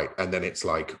saying is right, and then it's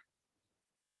like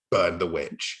burn the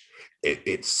witch.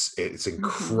 It's Hmm.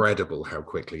 incredible how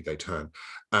quickly they turn.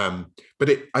 But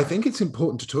I think it's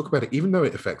important to talk about it, even though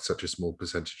it affects such a small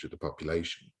percentage of the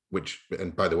population. Which,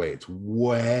 and by the way, it's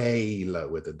way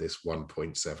lower than this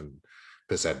 1.7%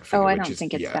 Oh, figure, I which don't is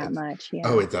think it's yeah. that much.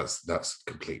 Oh, Yeah. that's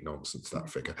complete nonsense, that Yeah.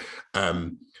 figure.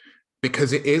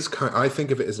 Because it is I think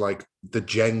of it as like the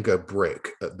Jenga brick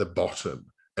at the bottom,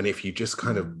 and if you just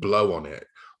kind of Mm-hmm. blow on it,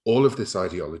 all of this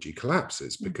ideology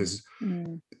collapses because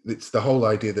Mm-hmm. it's the whole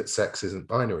idea that sex isn't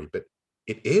binary, but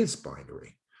it is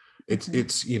binary. It's Mm-hmm.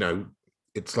 it's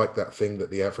it's like that thing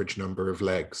that the average number of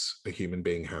legs a human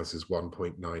being has is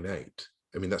 1.98.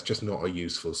 I mean, that's just not a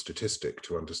useful statistic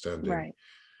to understanding Right.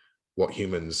 what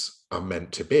humans are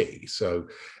meant to be. So,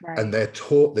 and Right. they're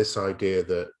taught this idea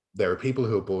that there are people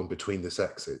who are born between the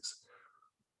sexes,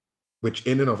 which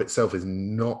in and of itself is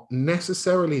not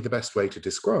necessarily the best way to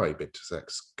describe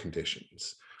intersex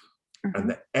conditions, and Mm-hmm.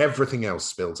 that everything else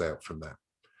spills out from that.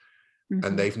 And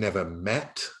Mm-hmm. they've never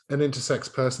met an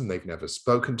intersex person, they've never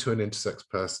spoken to an intersex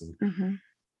person. Mm-hmm.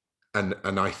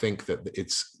 And I think that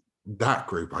it's that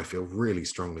group, I feel really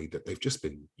strongly that they've just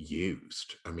been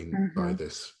used, I mean, Mm-hmm.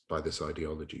 by this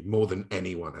ideology more than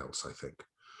anyone else, I think.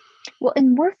 Well,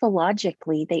 and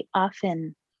morphologically, they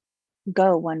often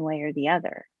go one way or the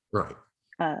other. Right.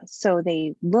 so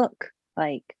they look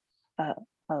like a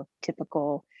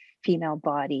typical female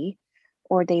body,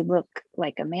 or they look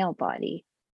like a male body.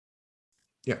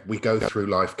 Yeah, we go through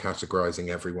life categorizing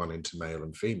everyone into male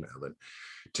and female, and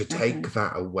to take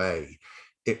that away,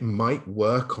 it might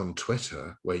work on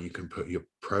Twitter where you can put your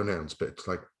pronouns, but it's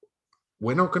like,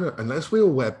 we're not going to, unless we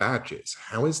all wear badges,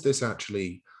 how is this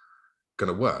actually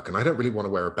going to work? And I don't really want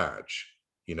to wear a badge,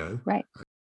 you know? Right.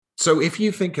 So if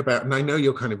you think about, and I know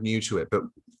you're kind of new to it, but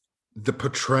the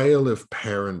portrayal of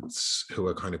parents who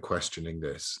are kind of questioning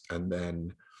this, and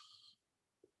then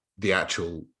the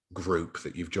actual group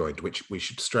that you've joined, which we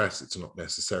should stress, it's not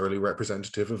necessarily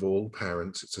representative of all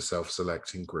parents, it's a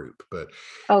self-selecting group, but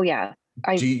oh yeah,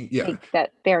 I yeah, think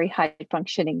that very high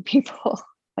functioning people,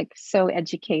 like so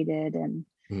educated, and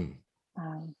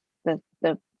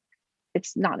the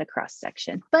it's not a cross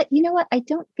section. But you know what, I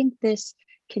don't think this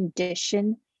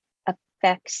condition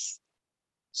affects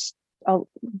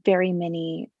very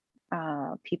many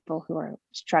people who are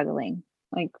struggling.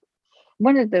 Like,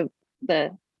 one of the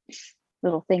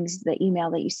little things, the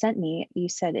email that you sent me, you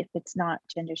said, if it's not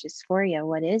gender dysphoria,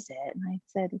 what is it? And I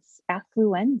said, it's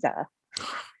affluenza.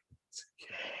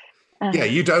 Yeah,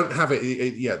 you don't have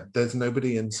it. Yeah, there's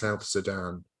nobody in South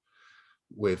Sudan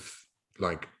with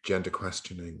like gender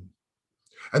questioning.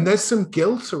 And there's some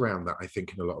guilt around that, I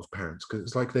think, in a lot of parents, because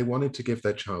it's like they wanted to give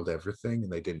their child everything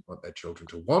and they didn't want their children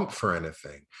to want for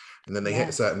anything. And then they hit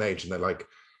a certain age and they're like,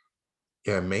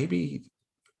 yeah, maybe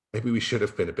we should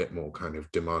have been a bit more kind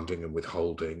of demanding and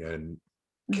withholding, and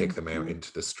kick them out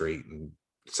into the street and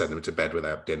send them to bed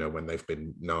without dinner when they've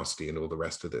been nasty and all the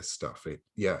rest of this stuff.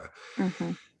 Yeah,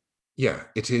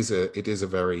 it is a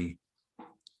very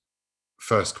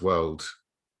first world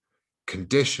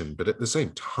condition, but at the same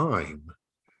time,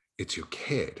 it's your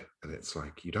kid, and it's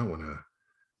like, you don't want to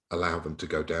allow them to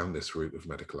go down this route of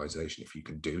medicalization if you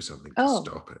can do something to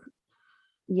stop it.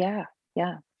 Yeah,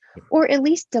 or at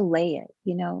least delay it,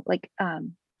 you know. Like, I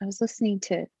was listening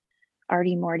to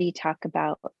Artie Morty talk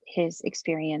about his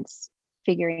experience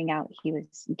figuring out he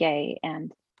was gay,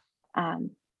 and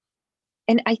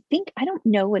I think, I don't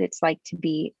know what it's like to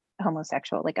be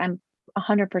homosexual. Like, I'm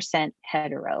 100%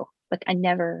 hetero. Like, I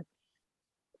never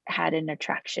had an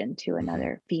attraction to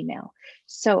another female.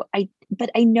 So but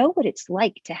I know what it's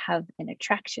like to have an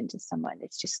attraction to someone.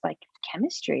 It's just like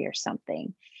chemistry or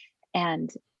something. And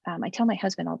I tell my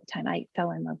husband all the time, I fell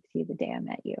in love with you the day I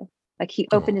met you. Like, he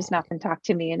opened his mouth and talked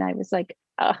to me, and I was like,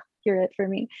 oh, you're it for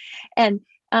me. And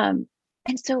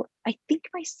so I think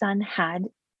my son had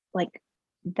like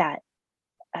that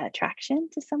attraction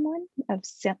to someone of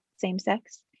same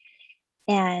sex,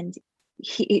 and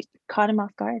it caught him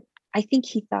off guard. I think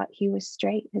he thought he was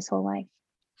straight his whole life.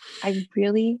 I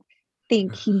really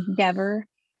think he never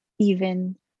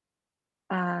even,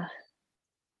 I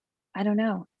don't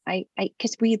know.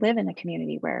 Because we live in a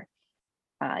community where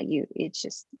it's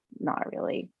just not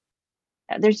really,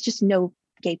 there's just no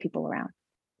gay people around.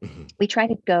 We try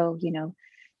to go,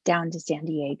 down to San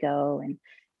Diego and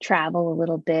travel a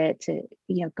little bit to,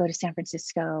 go to San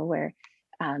Francisco, where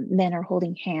men are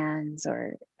holding hands,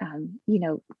 or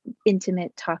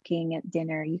intimate talking at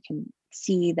dinner. You can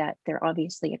see that they're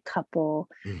obviously a couple.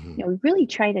 We really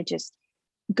try to just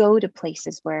go to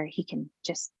places where he can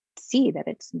just see that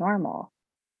it's normal.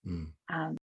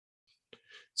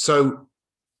 So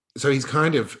he's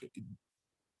kind of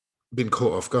been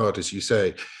caught off guard, as you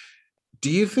say. Do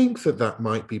you think that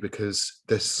might be because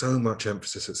there's so much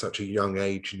emphasis at such a young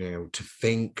age now to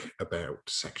think about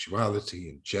sexuality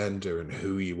and gender and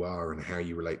who you are and how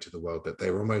you relate to the world, that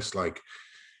they're almost like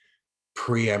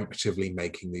preemptively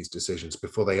making these decisions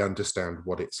before they understand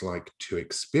what it's like to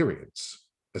experience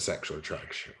a sexual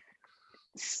attraction?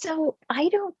 So I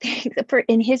don't think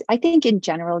that I think in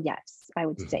general, yes, I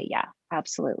would say, yeah,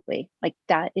 absolutely. Like,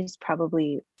 that is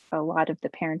probably a lot of the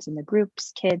parents in the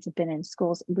groups. Kids have been in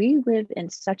schools. We live in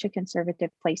such a conservative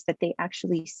place that they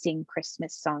actually sing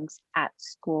Christmas songs at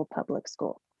school, public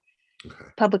school.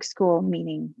 Public school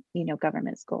meaning,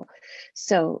 government school.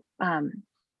 So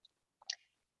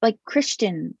like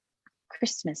Christian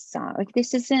Christmas song, like,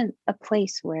 this isn't a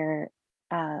place where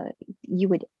you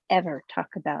would ever talk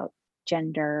about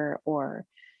gender or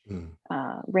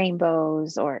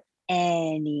rainbows or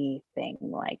anything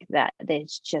like that.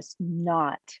 It's just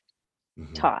not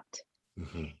taught.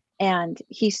 And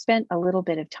he spent a little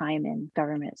bit of time in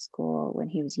government school when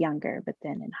he was younger, but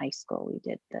then in high school we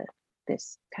did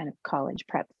this kind of college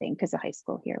prep thing, because the high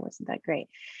school here wasn't that great.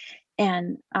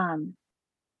 And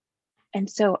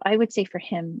so I would say for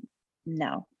him,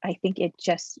 no. I think it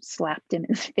just slapped him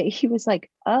in the face. He was like,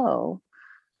 oh,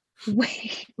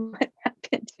 wait, what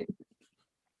happened to me?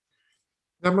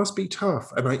 That must be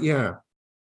tough. And yeah,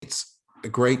 it's a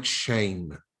great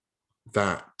shame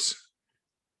that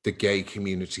the gay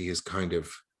community has kind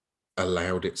of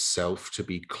allowed itself to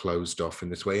be closed off in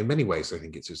this way. In many ways, I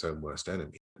think it's its own worst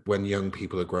enemy. When young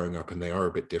people are growing up and they are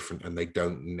a bit different and they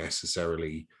don't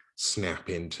necessarily snap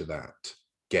into that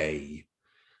gay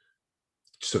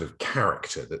sort of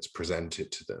character that's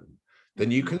presented to them, then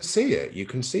you can see it. You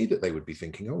can see that they would be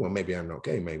thinking, oh, well, maybe I'm not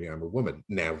gay, maybe I'm a woman,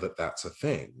 now that that's a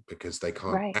thing, because they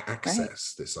can't Right, right.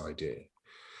 access this idea.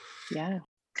 Yeah.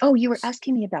 Oh, you were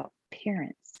asking me about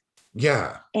parents.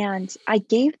 Yeah. And I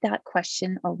gave that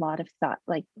question a lot of thought.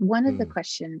 Like one of the Mm.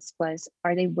 questions was,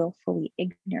 are they willfully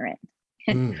ignorant?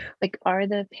 Mm. Like, are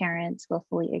the parents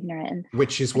willfully ignorant? And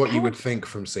Which is I what you kind would of, think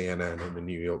from CNN and the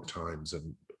New York Times.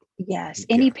 And yes,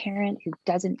 yeah, any parent who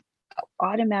doesn't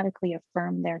automatically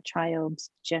affirm their child's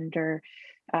gender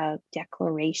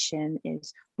declaration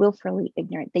is willfully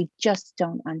ignorant. They just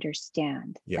don't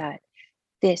understand yeah, that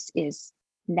this is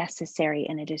necessary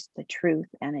and it is the truth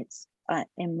and it's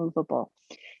immovable.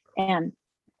 And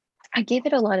I gave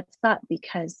it a lot of thought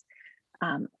because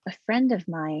a friend of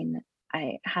mine,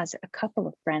 I has a couple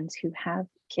of friends who have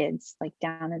kids like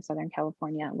down in Southern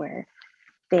California where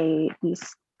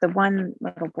he's the one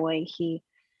little boy,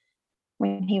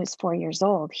 when he was 4 years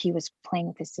old, he was playing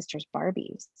with his sister's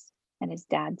Barbies. And his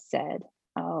dad said,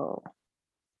 oh,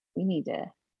 we need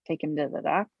to take him to the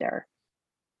doctor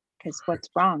because what's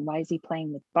wrong? Why is he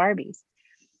playing with Barbies?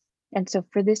 And so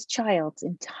for this child's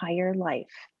entire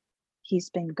life, he's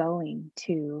been going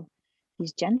to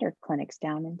these gender clinics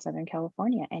down in Southern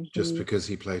California. And just because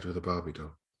he played with a Barbie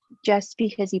doll. just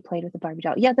because he played with a Barbie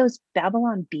doll. Yeah, those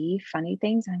Babylon Bee funny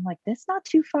things. I'm like, that's not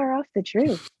too far off the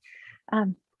truth.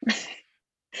 Um,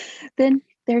 then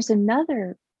there's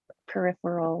another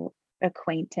peripheral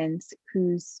acquaintance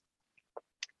whose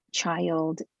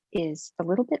child is a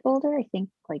little bit older, I think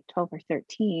like 12 or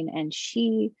 13, and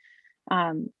she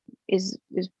is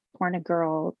born a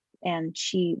girl, and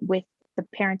she with the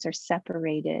parents are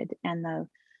separated, and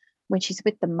when she's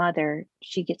with the mother,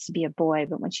 she gets to be a boy,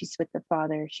 but when she's with the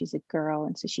father, she's a girl,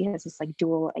 and so she has this like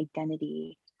dual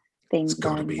identity It's thing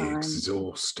got to going be on.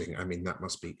 exhausting. I mean, that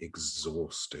must be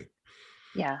exhausting.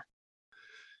 Yeah,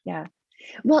 yeah.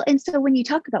 Well, and so when you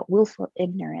talk about willful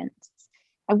ignorance,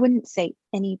 I wouldn't say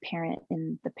any parent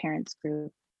in the parents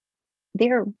group,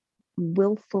 they're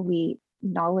willfully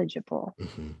knowledgeable.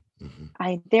 Mm-hmm,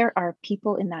 mm-hmm. There are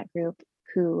people in that group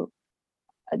who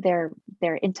their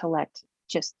intellect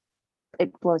just,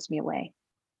 it blows me away.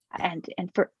 And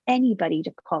for anybody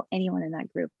to call anyone in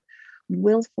that group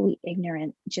willfully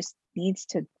ignorant just needs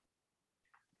to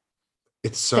spend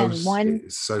It's so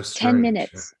 10 strange.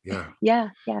 minutes. Yeah, Yeah,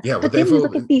 yeah. yeah. Well, But then they've you all.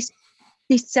 look at these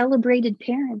celebrated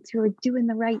parents who are doing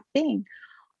the right thing.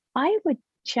 I would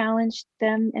challenge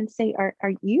them and say, are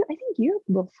you, I think you're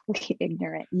willfully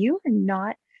ignorant. You are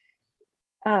not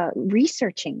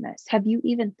researching this. Have you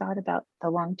even thought about the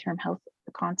long-term health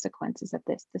consequences of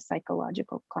this, the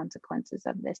psychological consequences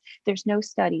of this? There's no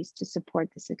studies to support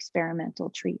this experimental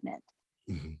treatment.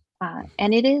 Mhm.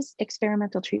 And it is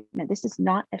experimental treatment. This is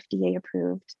not FDA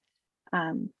approved.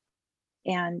 And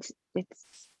it's,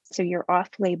 so you're off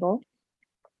label.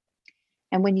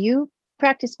 And when you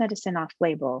practice medicine off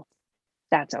label,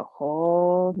 that's a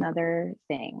whole nother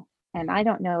thing. And I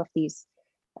don't know if these,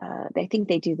 I think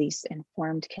they do these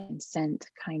informed consent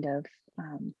kind of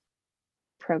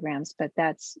programs, but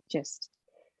that's just,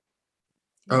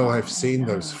 Oh, yeah, I've I don't seen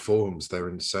those know. forms. They're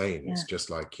insane. It's Yeah. just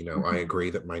like, I Mhm,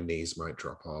 agree that my knees might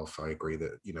drop off. I agree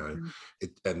that, mhm.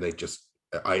 and they just,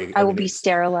 I I will mean, be it's,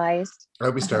 sterilized.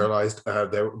 I'll be Uh-huh. sterilized.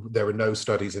 There are no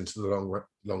studies into the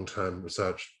long term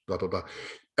research. Blah blah blah.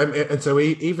 And so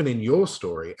even in your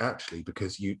story, actually,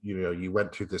 because you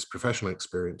went through this professional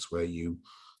experience where you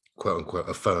quote unquote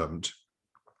affirmed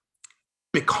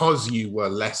because you were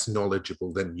less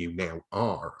knowledgeable than you now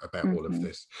are about all of Mhm,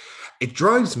 this. It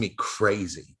drives me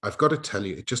crazy. I've got to tell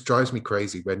you, it just drives me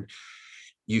crazy when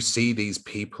you see these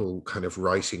people kind of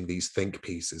writing these think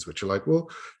pieces, which are like, well,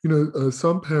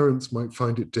 some parents might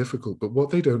find it difficult, but what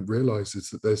they don't realize is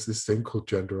that there's this thing called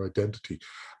gender identity.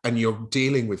 And you're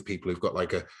dealing with people who've got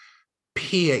like a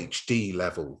PhD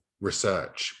level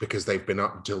research because they've been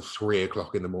up until 3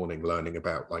 o'clock in the morning learning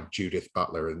about like Judith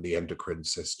Butler and the endocrine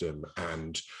system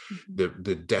and mhm,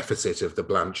 the deficit of the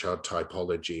Blanchard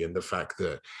typology and the fact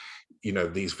that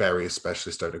these various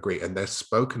specialists don't agree, and they're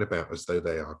spoken about as though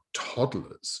they are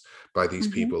toddlers by these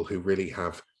mhm, people who really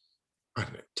have, I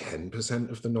don't know,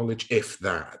 10% of the knowledge, if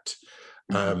that.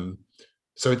 mhm.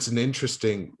 So it's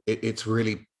it's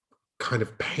really kind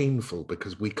of painful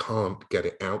because we can't get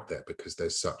it out there because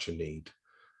there's such a need.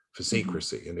 for Mhm.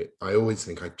 secrecy. And I always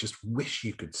think, I just wish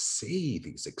you could see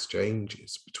these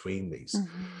exchanges between these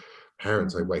Mhm.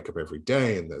 parents. I Mhm. wake up every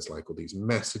day and there's like all these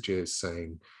messages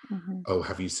saying, Mhm. oh,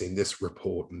 have you seen this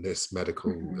report and this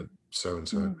medical Mhm. and so and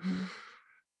so. Mhm.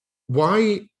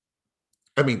 Why?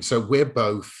 I mean, so we're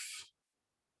both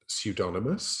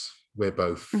pseudonymous. We're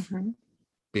both Mhm.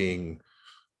 being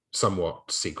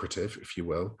somewhat secretive, if you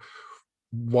will.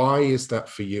 Why is that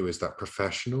for you? Is that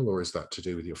professional, or is that to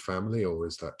do with your family, or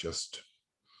is that just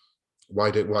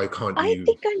why can't I you?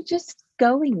 think I'm just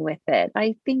going with it.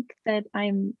 I think that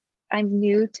I'm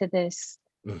new to this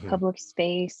Mhm. public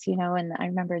space, and I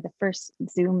remember the first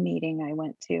Zoom meeting I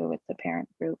went to with the parent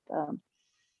group. Uh,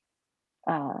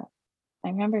 I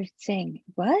remember saying,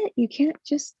 "What? You can't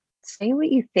just say what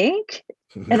you think?"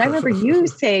 And I remember you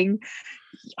saying,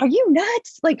 "Are you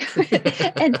nuts?" Like,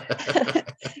 and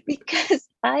because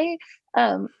I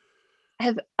um,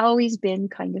 have always been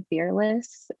kind of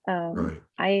fearless. Right.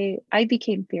 I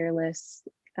became fearless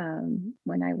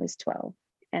when I was 12,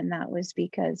 and that was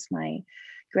because my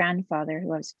grandfather,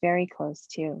 who I was very close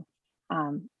to,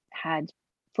 had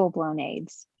full blown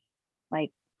AIDS,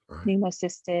 like Right.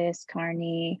 pneumocystis,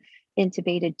 carny,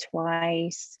 intubated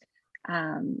twice,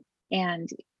 and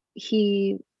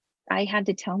he, I had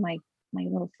to tell my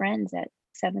little friends at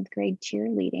seventh grade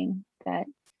cheerleading that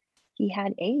he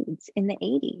had AIDS in the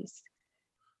 80s.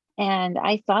 And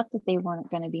I thought that they weren't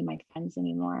going to be my friends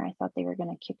anymore. I thought they were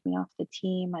going to kick me off the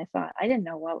team. I didn't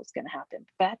know what was going to happen.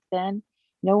 Back then,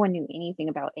 no one knew anything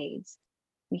about AIDS.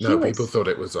 He No, people was, thought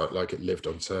it was like it lived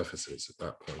on surfaces at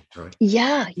that point, right?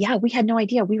 yeah, we had no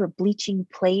idea. We were bleaching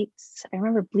plates. I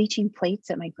remember bleaching plates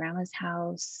at my grandma's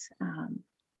house.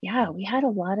 Yeah, we had a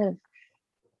lot of,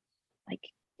 like,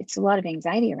 it's a lot of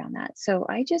anxiety around that. So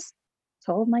I just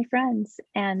told my friends,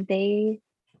 and they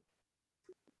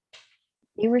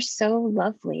were so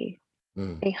lovely.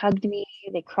 Mm. They hugged me,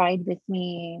 they cried with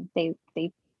me, they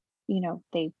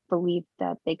believed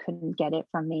that they couldn't get it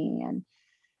from me.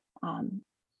 Um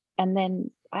and then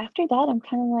after that, I'm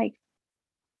kind of like,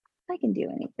 I can do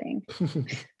anything.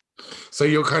 So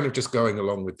you're kind of just going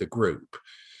along with the group.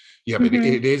 Yeah, but Hmm.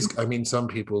 it is. I mean, some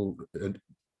people,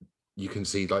 you can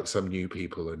see like some new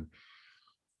people, and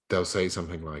they'll say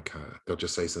something like, they'll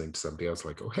just say something to somebody else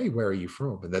like, oh, hey, where are you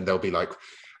from? And then there'll be like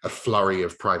a flurry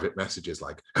of private messages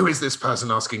like, who is this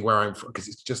person asking where I'm from? Because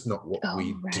it's just not what Oh,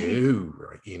 we right. do,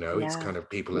 right? It's Yeah. kind of,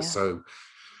 people are Yeah. so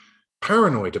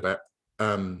paranoid about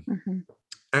um, Hmm.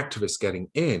 activists getting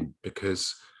in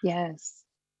because, Yes.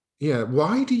 yeah,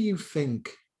 why do you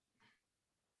think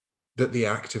that the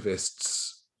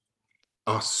activists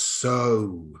are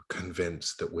so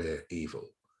convinced that we're evil?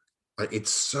 Like, it's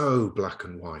so black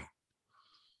and white.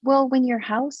 Well, when your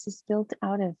house is built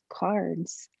out of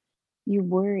cards, you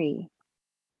worry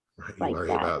Right? You like worry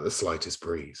that. about the slightest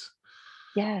breeze.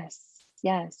 Yes.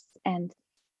 Yes. And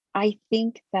I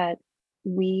think that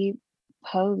we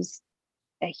pose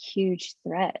a huge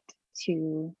threat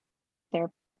to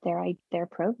their their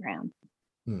program.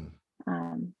 Hmm.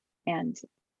 um, and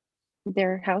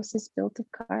their house is built of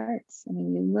cards. I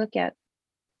mean, you look at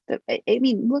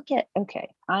look at, okay,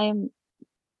 I'm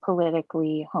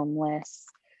politically homeless,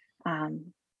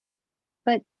 um,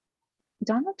 but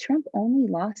Donald Trump only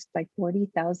lost by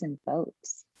 40,000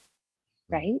 votes,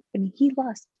 Hmm. right? I mean, he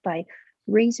lost by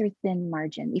razor thin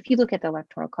margin. If you look at the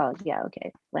electoral college, yeah,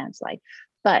 okay, landslide.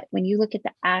 But when you look at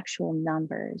the actual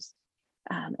numbers,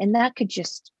 and that could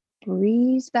just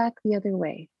breeze back the other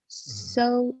way Hmm.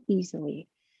 so easily,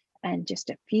 and just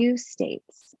a few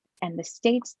states, and the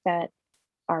states that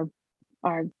are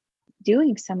are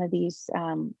doing some of these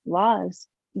laws,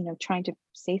 trying to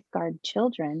safeguard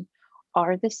children,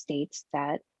 are the states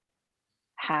that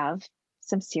have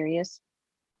some serious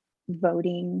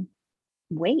voting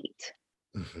weight.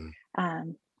 Hmm.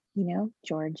 um,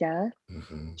 Georgia.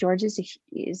 Hmm. Georgia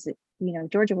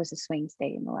was a swing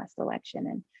state in the last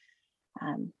election.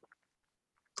 um,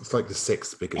 It's like the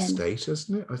sixth biggest and state,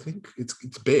 isn't it? I think it's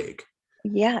big.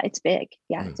 yeah, it's big.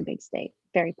 Yeah, it's a Mm. big state,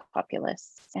 very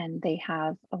populous, and they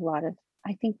have a lot of.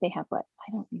 I think they have, what,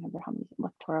 I don't remember how many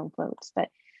electoral votes, but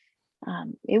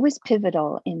it was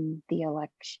pivotal in the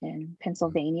election.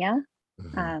 Pennsylvania,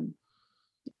 Hmm. um,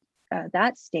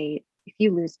 that state, if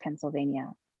you lose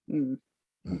Pennsylvania, Mm.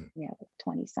 we have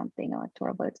 20 something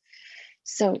electoral votes.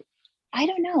 So I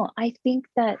don't know. I think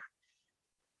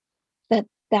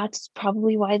that's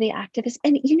probably why the activists,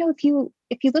 and if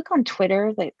you look on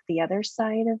Twitter, like the other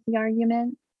side of the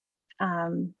argument,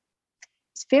 um,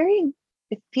 it's very,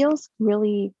 it feels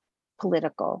really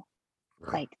political.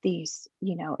 Right. Like these,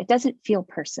 it doesn't feel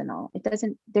personal.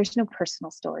 There's no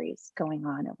personal stories going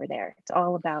on over there. It's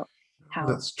all about how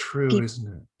That's true, pe-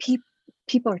 isn't it?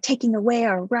 people are taking away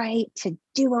our right to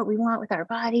do what we want with our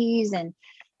bodies, and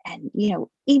email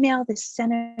the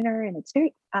senator, and it's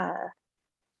very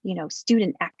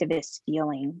student activist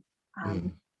feeling,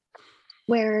 Mm.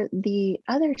 where the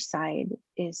other side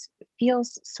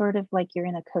feels sort of like you're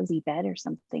in a cozy bed or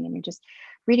something, and you're just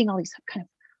reading all these kind of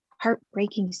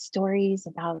heartbreaking stories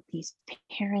about these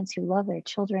parents who love their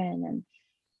children,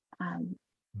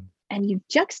 and you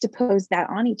juxtapose that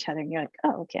on each other, and you're like,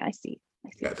 oh, okay, I see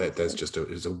Yeah, what there's this is. just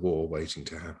there's a war waiting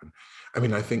to happen. I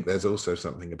mean, I think there's also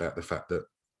something about the fact that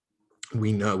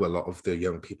we know a lot of the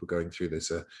young people going through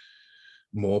this are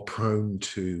more prone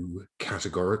to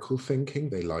categorical thinking.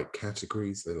 They like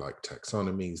categories, they like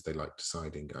taxonomies, they like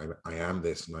deciding I am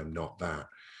this and I'm not that.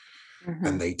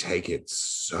 And they take it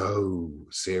so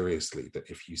seriously that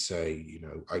if you say,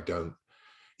 I don't,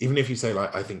 even if you say,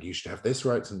 like, I think you should have this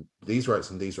rights and these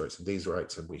rights and these rights and these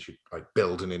rights, and we should like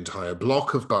build an entire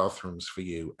block of bathrooms for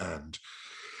you and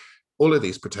all of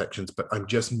these protections, but I'm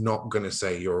just not going to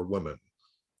say you're a woman.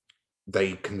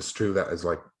 They construe that as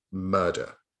like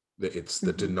murder, that it's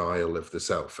the denial of the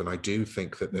self. And I do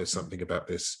think that there's something about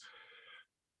this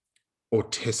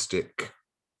autistic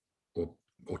or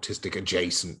autistic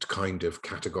adjacent kind of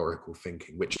categorical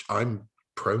thinking, which I'm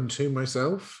prone to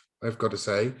myself, I've got to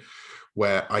say,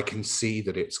 where I can see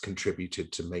that it's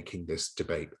contributed to making this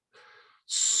debate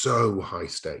so high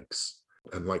stakes.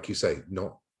 And like you say,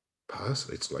 not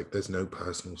personal. It's like there's no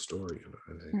personal story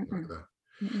or anything like that.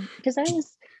 Because I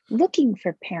was looking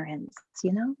for parents,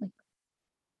 like,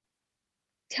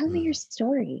 tell me your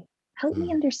story. Help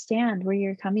me understand where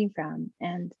you're coming from.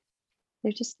 And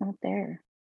they're just not there.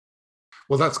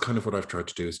 Well, that's kind of what I've tried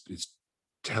to do is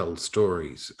tell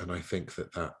stories. And I think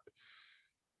that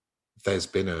there's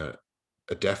been a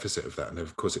deficit of that. And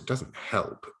of course, it doesn't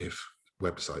help if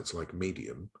websites like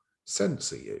Medium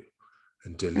censor you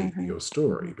and delete your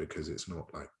story because it's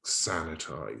not like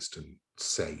sanitized and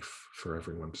safe for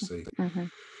everyone to see.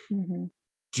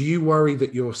 Do you worry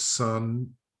that your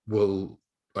son will,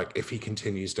 like, if he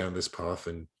continues down this path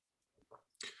and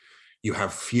you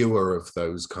have fewer of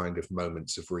those kind of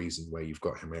moments of reason where you've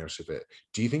got him out of it,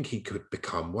 do you think he could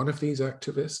become one of these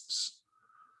activists?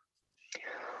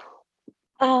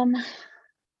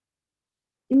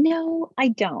 No, I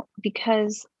don't,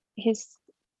 because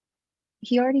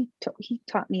he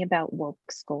taught me about woke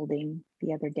scolding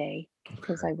the other day,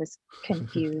 because I was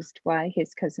confused why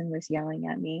his cousin was yelling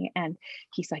at me, and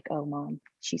he's like, oh, Mom,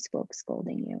 she's woke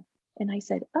scolding you. And I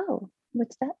said, oh,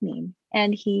 what's that mean?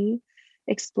 And he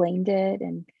explained it,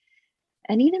 and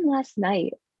even last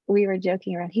night we were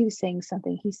joking around. He was saying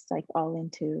something. He's like all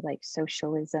into like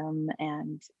socialism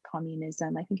and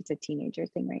communism. I think it's a teenager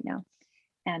thing right now.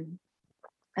 And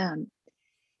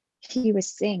he was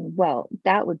saying, well,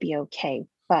 that would be okay,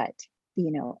 but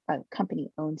a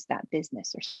company owns that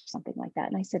business or something like that.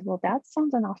 And I said, well, that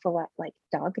sounds an awful lot like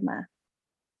dogma.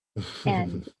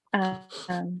 And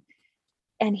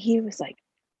he was like,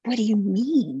 what do you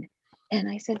mean? And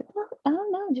I said, well, I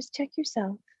don't know, just check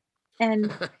yourself.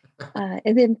 And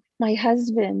then my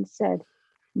husband said,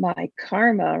 my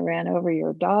karma ran over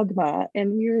your dogma.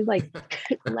 And we were like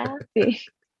laughing.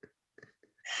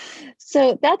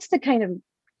 So that's the kind of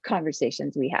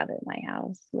conversations we have at my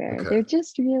house, where they're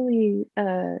just really,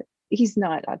 he's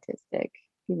not autistic,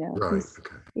 Right.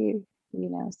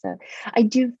 So I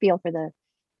do feel for the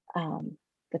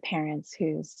parents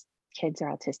whose kids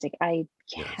are autistic. I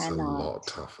It's a cannot lot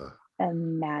tougher.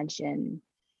 imagine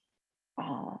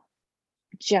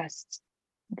just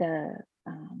the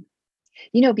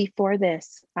before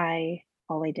this,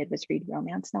 all I did was read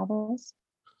romance novels.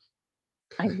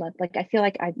 I love, I feel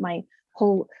like my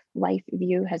whole life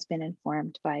view has been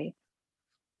informed by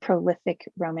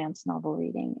prolific romance novel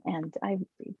reading, and I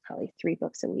read probably 3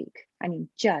 books a week. I mean,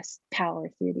 just power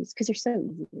through these because they're so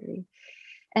easy to read.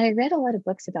 And I read a lot of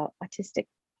books about autistic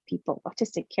people,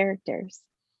 autistic characters,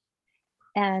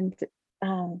 and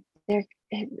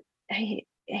I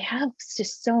have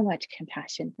just so much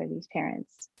compassion for these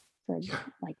parents, for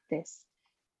like this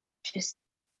just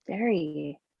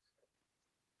very,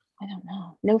 I don't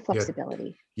know, no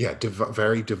flexibility.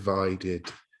 Very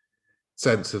divided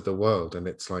sense of the world. And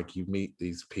it's like you meet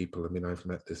these people. I mean, I've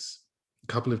met this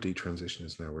couple of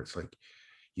detransitioners now where it's like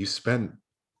you spent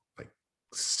like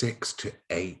 6 to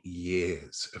 8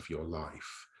 years of your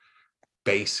life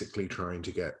basically trying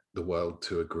to get the world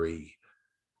to agree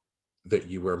that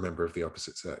you were a member of the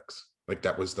opposite sex. Like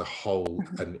that was the whole,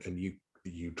 and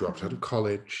you dropped out of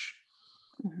college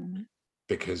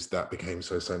because that became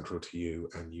so central to you,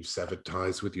 and you severed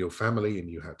ties with your family and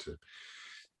you had to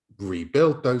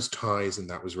rebuild those ties, and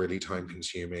that was really time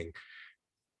consuming.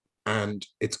 And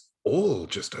it's all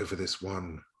just over this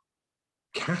one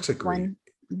category. One.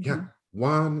 Yeah, Mhm.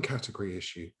 one category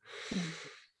issue. Yeah.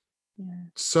 Yeah.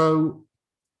 So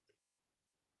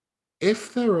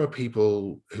if there are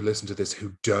people who listen to this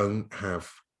who don't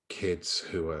have kids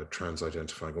who are trans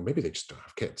identifying, or maybe they just don't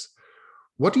have kids,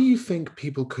 what do you think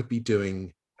people could be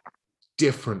doing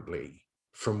differently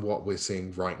from what we're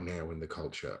seeing right now in the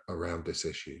culture around this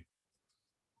issue?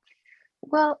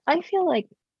 Well, I feel like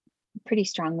pretty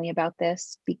strongly about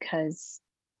this because,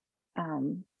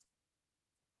 um,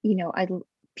 you know,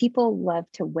 people love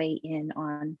to weigh in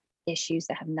on issues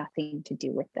that have nothing to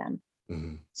do with them.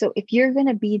 Mhm. So if you're going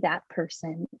to be that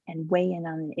person and weigh in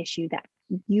on an issue that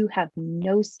you have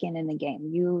no skin in the game,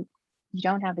 you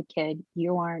don't have a kid,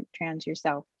 you aren't trans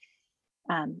yourself,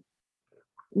 um,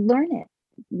 learn it,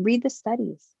 read the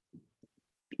studies,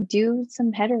 do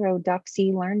some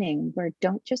heterodoxy learning where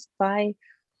don't just buy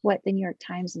what the New York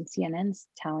Times and CNN's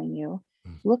telling you,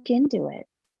 look into it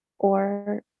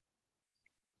or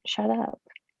shut up.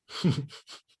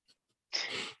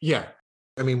 Yeah.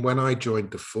 I mean, when I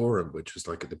joined the forum, which was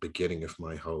like at the beginning of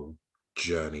my whole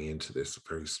journey into this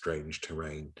very strange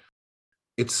terrain,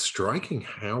 it's striking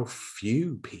how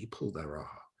few people there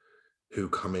are who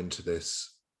come into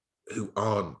this who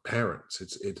aren't parents.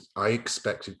 I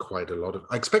expected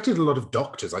I expected a lot of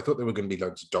doctors. I thought there were going to be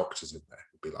loads of doctors in there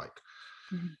who'd be like,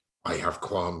 Mhm. I have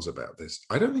qualms about this.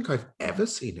 I don't think I've ever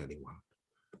seen anyone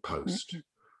post. Mhm.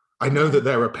 I know Yeah. that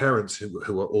there are parents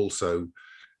who are also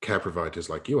care providers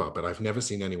like you are, but I've never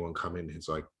seen anyone come in who's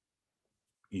like,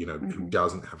 who Mhm.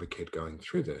 doesn't have a kid going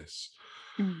through this.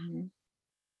 Mhm.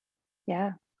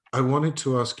 Yeah. I wanted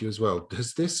to ask you as well,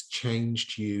 has this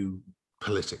changed you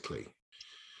politically?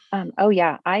 Oh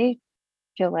yeah, I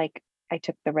feel like I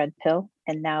took the red pill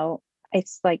and now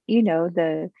it's like,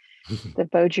 the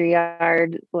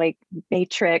Baudrillard like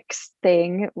matrix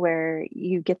thing where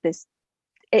you get this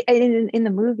in the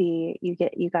movie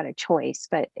you got a choice,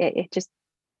 but it just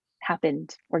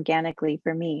happened organically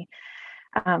for me,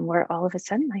 where all of a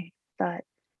sudden I thought,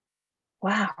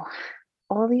 wow,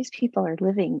 all these people are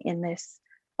living in this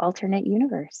alternate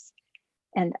universe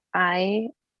and I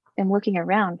am looking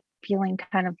around feeling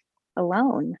kind of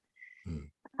alone.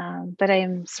 Mm, But I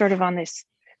am sort of on this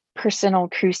personal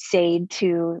crusade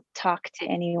to talk to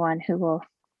anyone who will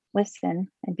listen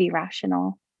and be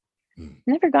rational. mm.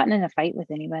 Never gotten in a fight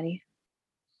with anybody.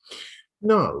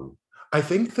 No, I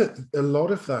think that a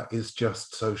lot of that is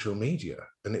just social media.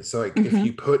 And it's like if Hmm.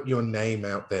 you put your name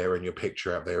out there and your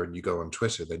picture out there and you go on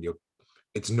Twitter, then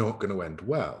it's not going to end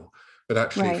well. But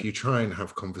actually, if Right. you try and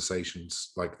have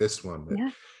conversations like this one, that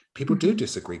Yeah. people do Hmm.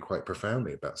 disagree quite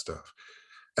profoundly about stuff.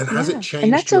 And has it Yeah. And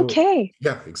changed that's your? okay.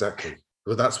 Yeah, exactly.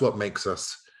 Well, that's what makes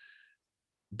us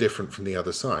different from the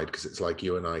other side, because it's like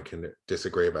you and I can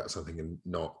disagree about something and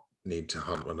not need to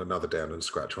hunt one another down and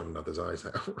scratch one another's eyes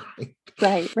out, right?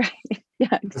 Right. Right.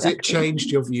 Yeah, Has it exactly.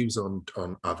 changed your views on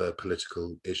other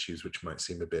political issues which might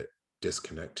seem a bit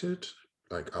disconnected,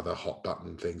 like other hot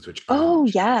button things which Oh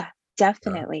aren't? yeah, Yeah.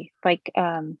 definitely. Like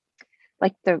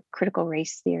the critical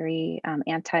race theory,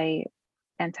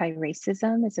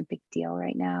 anti-racism is a big deal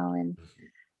right now.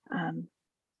 Um,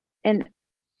 and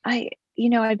I've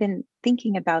been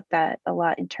thinking about that a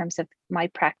lot in terms of my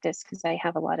practice because I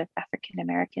have a lot of African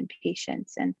American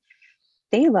patients and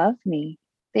they love me.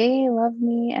 They love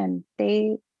me and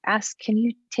they ask, can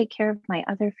you take care of my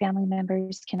other family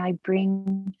members? Can I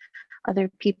bring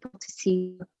other people to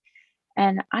see you?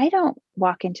 And I don't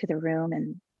walk into the room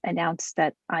and announce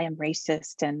that I am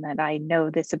racist and that I know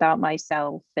this about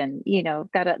myself. And,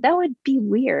 that would be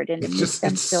weird and it makes It's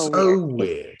them feel so weird.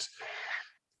 weird.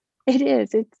 It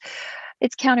is.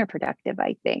 It's counterproductive,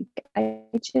 I think. I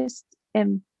just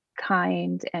am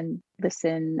kind and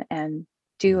listen and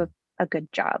do Mm, a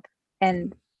good job.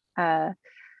 And mm, uh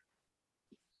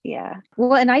yeah.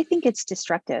 Well, and I think it's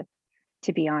destructive,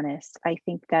 to be honest. I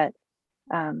think that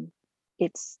um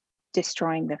it's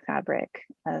destroying the fabric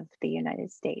of the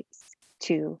United States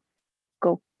to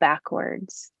go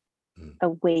backwards mm.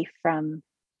 away from,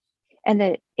 and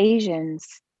the Asians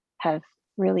have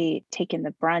really taken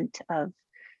the brunt of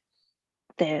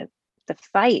the the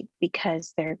fight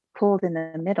because they're pulled in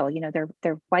the middle.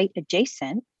 They're white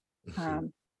adjacent. Mhm.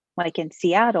 um, like in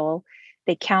Seattle,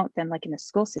 they count them like in the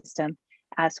school system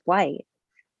as white,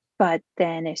 but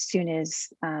then as soon as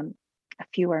a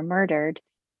few are murdered,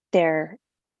 they're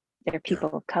Yeah, people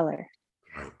of color.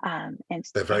 right. And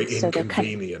They're and very so they're kind of,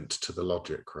 inconvenient to the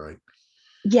logic, right?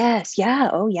 yes, yeah,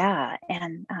 oh yeah.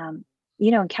 And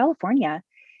in California,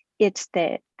 it's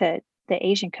the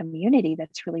Asian community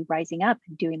that's really rising up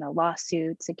and doing the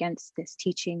lawsuits against this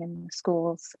teaching in the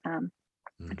schools.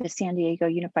 The San Diego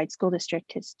Unified School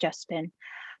District has just been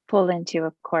pulled into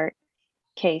a court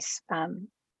case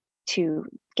to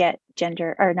get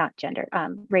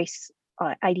race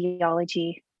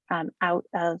ideology out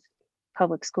of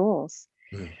public schools.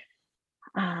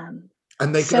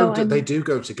 And they so they do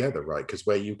go together, right? Because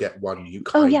where you get one, you Oh,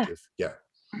 kind yeah. of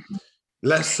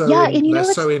less so Yeah, in, and you know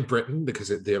less so what's- in Britain, because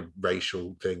the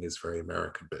racial thing is very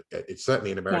American, but it's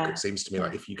certainly in America. Yeah, It seems to me yeah.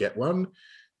 like if you get one,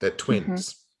 they're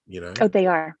twins. You know? Oh, they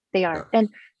are. Yeah. And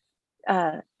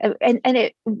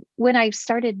it, when I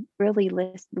started really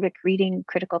reading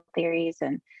critical theories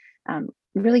and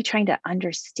really trying to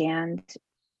understand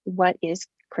what is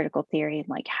critical theory and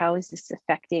like how is this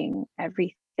affecting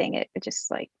everything, it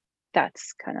just like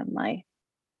that's kind of my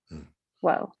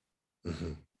whoa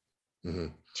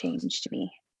changed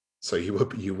me. So you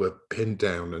were pinned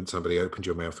down and somebody opened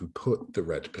your mouth and put the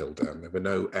red pill down. There were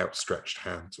no outstretched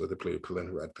hands with a blue pill and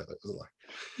a red pill. It was like,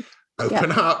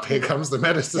 open up, here comes the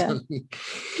medicine. Yeah.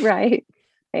 Right.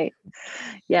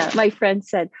 Yeah, my friend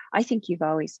said, I think you've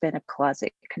always been a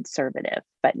closet conservative,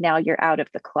 but now you're out of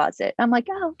the closet. I'm like,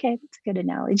 oh, okay, that's a good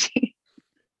analogy.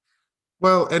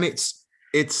 Well, and it's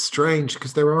strange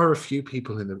because there are a few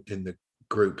people in the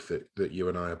group that you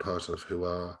and I are part of who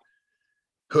are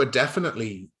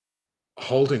definitely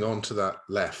holding on to that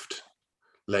left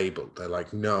label. They're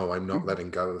like, no, I'm not letting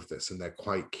go of this, and they're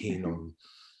quite keen on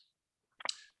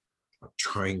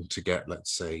trying to get,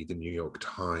 let's say, the New York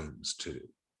Times to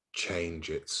change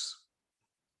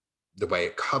the way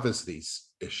it covers these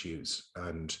issues,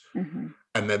 and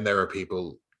then there are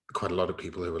people, quite a lot of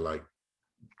people, who are like,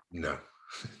 no,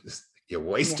 you're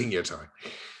wasting your time.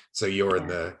 So you're in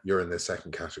the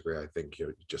second category. I think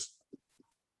you're just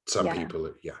some people.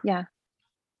 Yeah.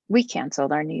 We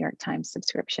canceled our New York Times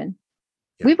subscription.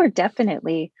 We were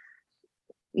definitely,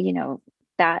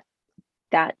 that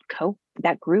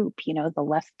group, the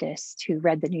leftists who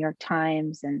read the New York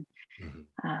Times. And,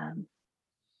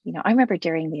 I remember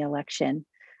during the election,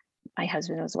 my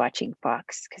husband was watching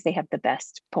Fox because they have the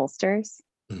best pollsters.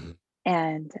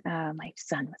 And my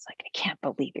son was like, I can't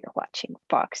believe you're watching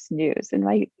Fox News. And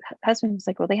my husband was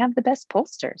like, well, they have the best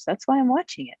pollsters. That's why I'm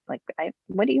watching it. Like,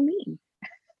 what do you mean?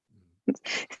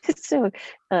 So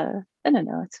I don't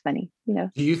know. It's funny, Do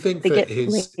you think they that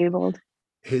get labeled.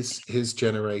 his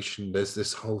generation, there's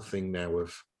this whole thing now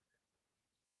of,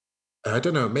 I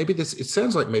don't know, it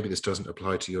sounds like maybe this doesn't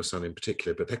apply to your son in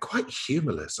particular, but they're quite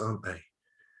humorless, aren't they?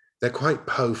 They're quite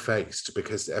po-faced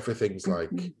because everything's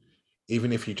like,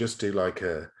 even if you just do like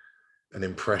an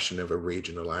impression of a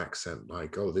regional accent,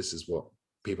 like, oh, this is what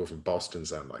people from Boston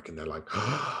sound like, and they're like,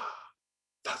 oh,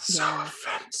 that's so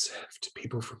offensive to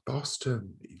people from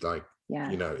Boston. Like,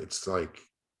 it's like,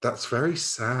 that's very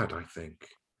sad, I think.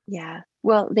 Yeah.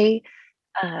 Well, they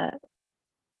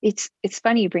it's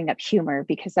funny you bring up humor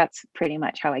because that's pretty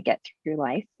much how I get through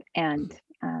life. And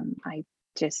I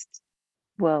just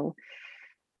will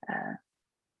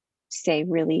say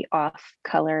really off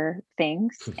color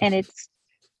things. And it's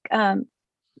kind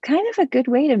of a good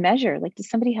way to measure, like, does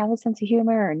somebody have a sense of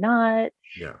humor or not?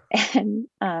 Yeah. And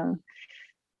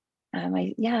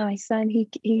my son,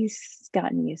 he's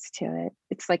gotten used to it.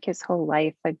 It's like his whole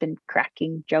life I've been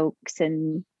cracking jokes,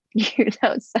 and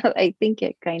so I think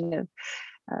it kind of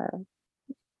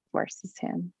forces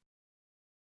him.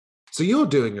 So you're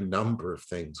doing a number of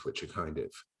things which are kind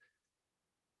of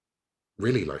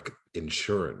really like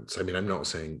insurance. I mean, I'm not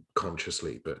saying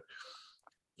consciously, but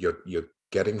you're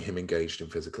getting him engaged in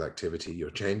physical activity, you're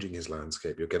changing his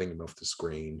landscape, you're getting him off the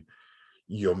screen,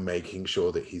 you're making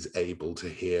sure that he's able to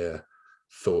hear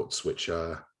thoughts which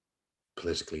are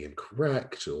politically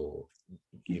incorrect, or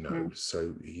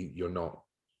so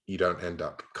you don't end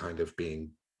up kind of being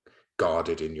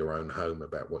guarded in your own home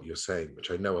about what you're saying,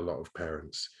 which I know a lot of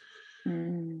parents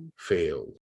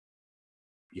feel.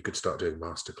 You could start doing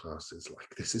master classes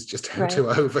like, this is just how to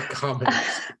overcome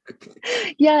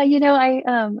it. Yeah,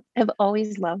 I have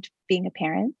always loved being a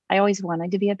parent. I always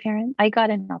wanted to be a parent. I got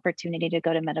an opportunity to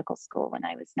go to medical school when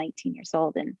I was 19 years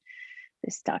old, and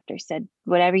this doctor said,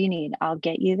 whatever you need, I'll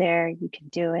get you there, you can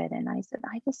do it. And I said,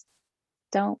 I just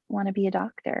don't want to be a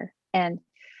doctor. And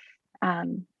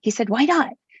he said, why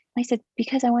not? I said,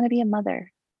 because I want to be a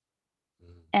mother.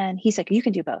 And he's like, you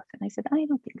can do both. And I said, I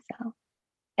don't think so.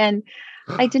 And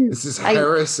I didn't. This is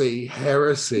heresy.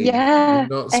 Yeah, you're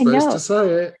not supposed to say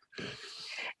it.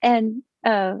 And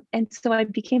so I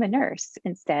became a nurse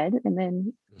instead. And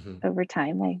then over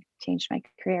time I changed my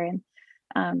career,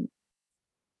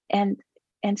 and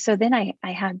so then I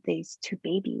had these two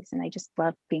babies, and I just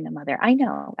loved being a mother. I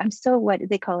know I'm so, what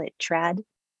they call it, trad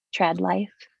life.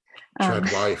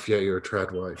 Trad wife. Yeah, you're a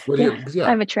trad wife.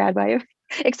 I'm a trad wife.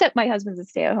 Except my husband's a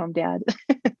stay-at-home dad.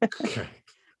 Okay.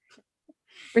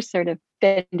 We're sort of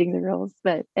bending the rules,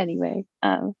 but anyway,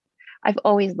 I've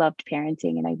always loved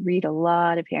parenting, and I read a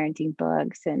lot of parenting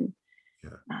books, and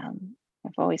Yeah.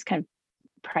 I've always kind of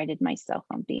prided myself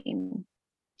on being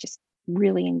just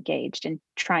really engaged and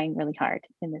trying really hard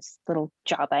in this little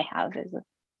job I have as a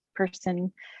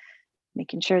person,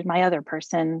 making sure my other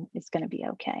person is going to be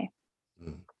okay.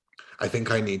 I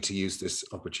think I need to use this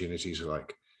opportunity to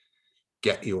like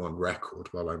get you on record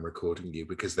while I'm recording you,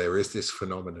 because there is this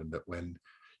phenomenon that when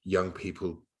young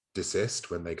people desist,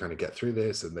 when they kind of get through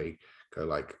this and they go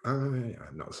like, oh,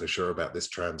 I'm not so sure about this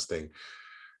trans thing,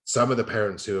 some of the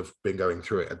parents who have been going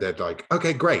through it, they're like,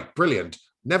 okay, great, brilliant,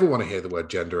 never want to hear the word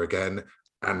gender again,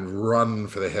 and run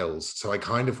for the hills. So I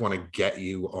kind of want to get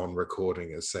you on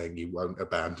recording as saying you won't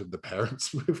abandon the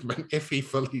parents movement if he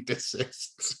fully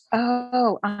desists.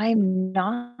 Oh, I'm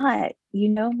not.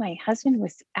 My husband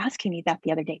was asking me that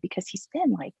the other day because he's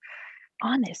been like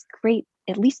on this great,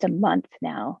 at least a month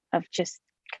now, of just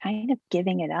kind of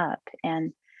giving it up.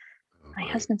 And Oh, my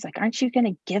great. husband's like, aren't you going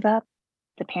to give up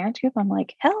the parent group? I'm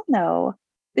like, hell no.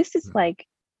 This is like,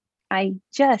 I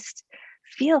just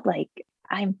feel like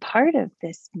I'm part of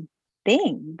this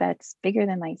thing that's bigger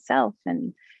than myself.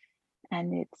 And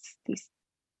it's these,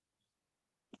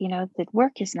 the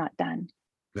work is not done.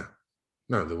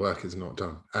 No, the work is not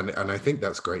done. And I think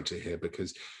that's great to hear,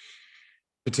 because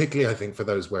particularly I think for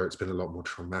those where it's been a lot more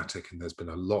traumatic and there's been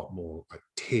a lot more like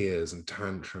tears and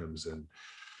tantrums and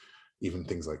even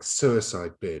things like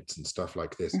suicide bids and stuff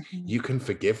like this, Mhm. you can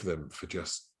forgive them for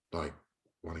just like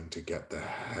wanting to get the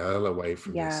hell away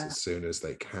from this Yeah. as soon as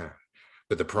they can.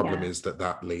 But the problem Yeah. is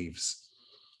that leaves,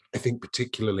 I think,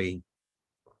 particularly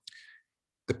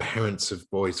the parents of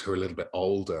boys who are a little bit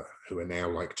older, who are now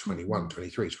like 21, Mhm.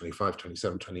 23, 25,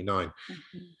 27, 29,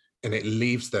 Mhm. and it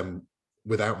leaves them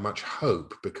without much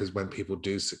hope, because when people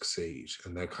do succeed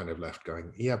and they're kind of left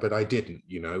going, yeah, but I didn't,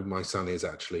 my son is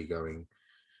actually going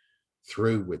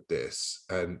through with this,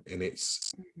 and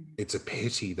Mhm. it's a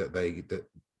pity that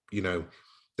you know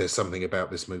there's something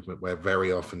about this movement where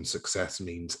very often success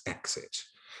means exit.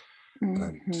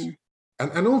 and Mhm.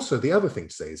 and also the other thing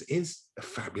to say is a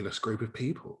fabulous group of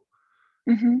people.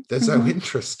 Mhm. They're so Mhm.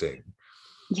 interesting,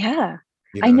 Yeah.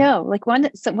 you I know know. Like one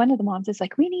of the moms is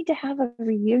like, we need to have a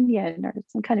reunion or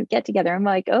some kind of get together. I'm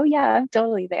like, oh yeah, I'm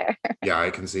totally there. yeah, I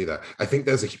can see that. I think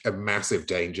there's a massive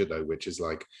danger though, which is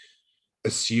like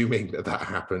assuming that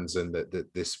happens and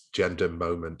that this gender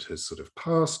moment has sort of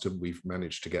passed and we've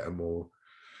managed to get a more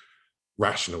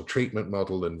rational treatment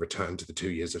model and return to the 2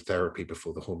 years of therapy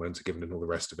before the hormones are given and all the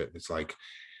rest of it. And it's like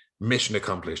mission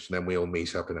accomplished. And then we all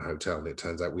meet up in a hotel and it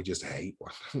turns out we just hate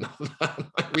one another.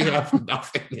 We have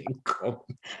nothing in common.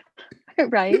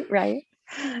 Right, right.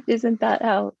 Isn't that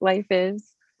how life is?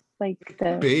 Like It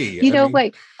could be.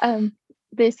 like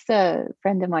this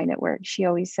friend of mine at work, she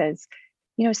always says,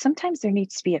 sometimes there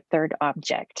needs to be a third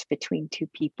object between two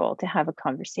people to have a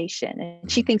conversation.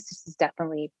 And she thinks this is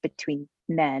definitely between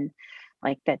men,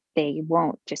 like that they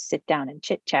won't just sit down and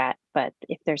chit chat, but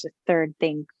if there's a third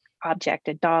thing, object,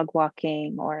 a dog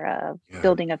walking or yeah,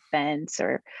 building a fence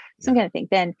or some yeah. kind of thing,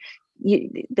 then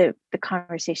the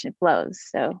conversation flows.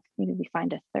 So maybe we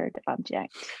find a third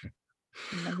object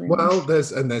in the room. Well,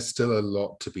 there's still a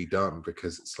lot to be done,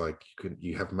 because it's like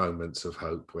you have moments of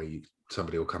hope where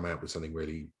somebody will come out with something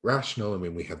really rational. I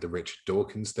mean, we had the Richard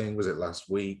Dawkins thing, was it last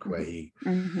week, where he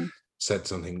Mm-hmm. said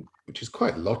something which is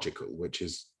quite logical, which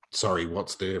is, sorry,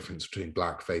 what's the difference between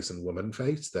blackface and woman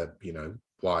face? That,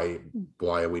 why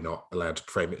are we not allowed to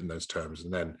frame it in those terms?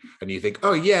 And you think,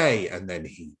 oh yay, and then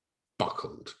he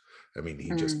buckled. I mean, he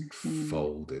just Mm-hmm.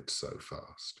 folded so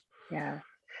fast. Yeah.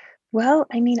 Well,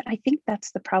 I mean, I think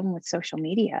that's the problem with social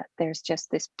media. There's just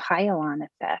this pile-on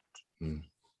effect, Mm,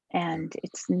 yeah, and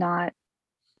it's not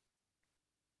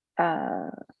a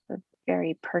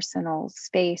very personal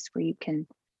space where you can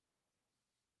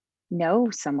know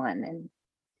someone. And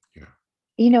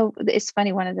yeah. it's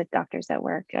funny. One of the doctors at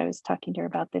work, I was talking to her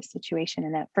about this situation,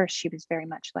 and at first she was very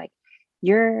much like,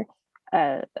 "You're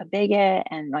a bigot,"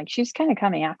 and like she's kind of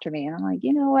coming after me. And I'm like,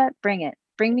 you know what? Bring it.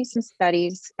 Bring me some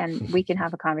studies, and we can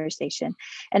have a conversation.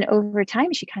 And over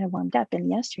time, she kind of warmed up. And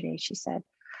yesterday, she said,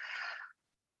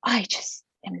 I just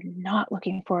am not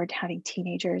looking forward to having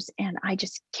teenagers. And I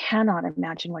just cannot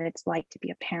imagine what it's like to be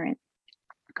a parent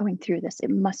going through this. It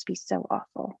must be so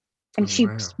awful. And Oh, she's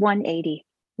wow. 180,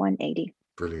 180.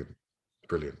 Brilliant.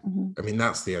 Brilliant. Mm-hmm. I mean,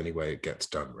 that's the only way it gets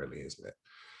done, really, isn't it?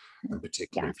 And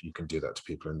particularly Yeah. if you can do that to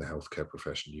people in the healthcare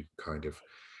profession, you can kind of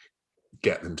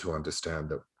get them to understand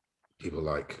that people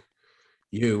like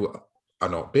you are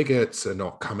not bigots, are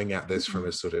not coming at this from Mm-hmm.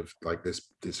 a sort of like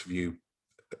this view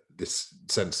this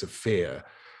sense of fear.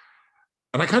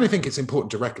 And I kind of think it's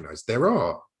important to recognize there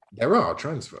are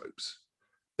transphobes.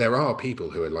 There are people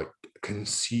who are like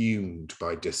consumed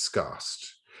by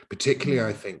disgust, particularly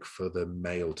I think for the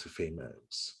male to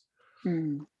females.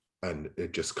 And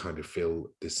it just kind of feel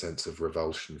this sense of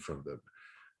revulsion from them.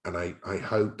 And I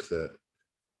hope that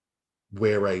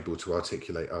we're able to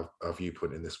articulate our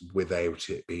viewpoint in this without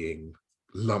it being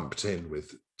lumped in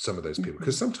with some of those people,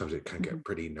 because sometimes it can get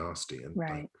pretty nasty. And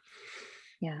right.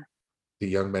 Yeah. The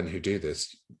young men who do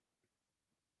this,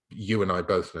 you and I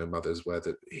both know mothers where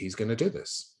that he's going to do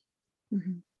this.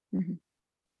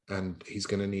 And he's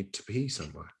going to need to be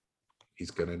somewhere.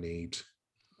 He's going to need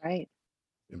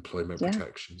employment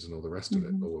protections and all the rest of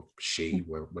it, or she,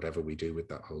 whatever we do with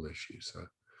that whole issue. So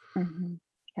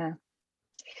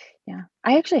yeah,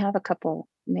 I actually have a couple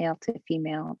male to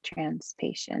female trans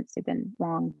patients who've been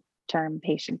long-term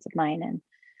patients of mine,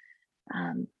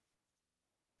 and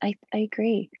I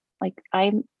agree. Like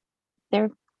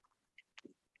they're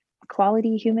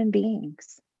quality human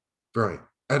beings, right?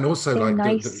 And also, they're like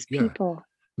nice people.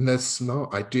 And they're smart.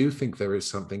 I do think there is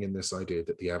something in this idea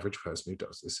that the average person who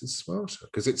does this is smarter,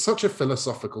 because it's such a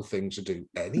philosophical thing to do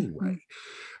anyway.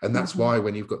 And that's why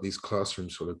when you've got these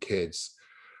classrooms full of kids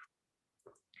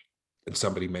and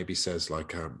somebody maybe says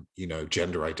like, you know,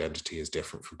 gender identity is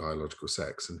different from biological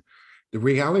sex. And the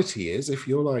reality is, if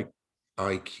you're like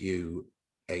IQ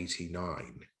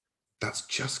 89, that's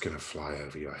just going to fly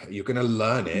over your head. You're going to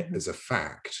learn it as a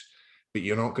fact, but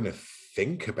you're not going to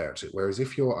think about it. Whereas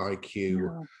if you're IQ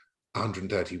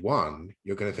 131,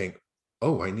 you're going to think,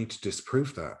 oh, I need to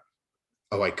disprove that.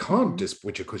 Oh, I can't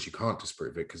which of course you can't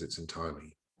disprove it because it's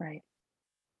entirely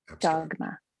abstract.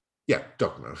 Dogma. Yeah,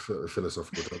 dogma,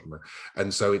 philosophical dogma.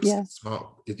 And so it's smart.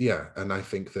 And I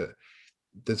think that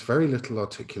there's very little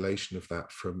articulation of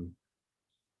that from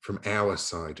our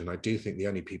side. And I do think the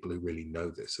only people who really know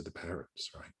this are the parents,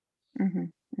 right?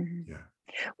 Yeah.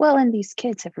 Well, and these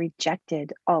kids have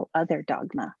rejected all other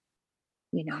dogma,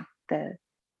 you know, the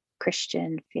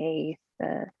Christian faith,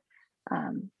 the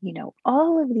you know,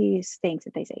 all of these things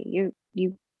that they say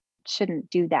you shouldn't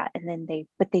do that, and then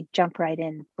they jump right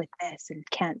in with this and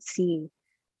can't see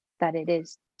that it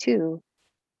is too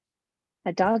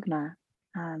a dogma.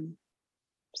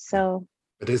 So,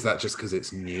 but is that just because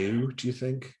it's new, do you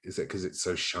think? Is it because it's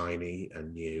so shiny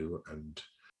and new? And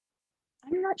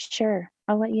I'm not sure.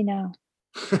 I'll let you know,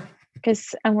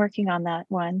 because I'm working on that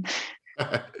one.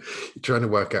 You're trying to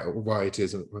work out why it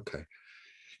isn't. Okay.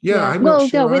 Yeah, I'm well, not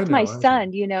sure. No, with my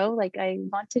son, you know, like I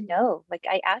want to know. Like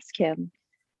I ask him,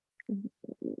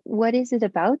 what is it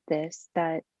about this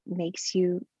that makes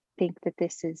you think that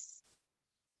this is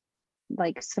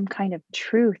like some kind of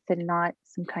truth and not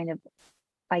some kind of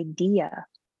idea?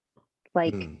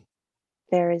 Like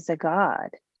there is a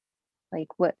God. Like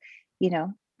what, you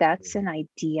know, that's an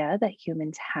idea that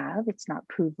humans have. It's not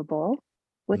provable.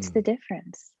 What's the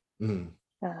difference? Do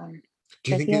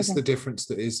you think it's the difference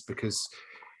that is because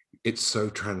it's so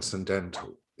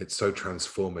transcendental, it's so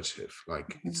transformative?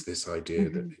 Like it's this idea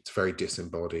that it's very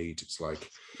disembodied. It's like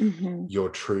your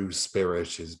true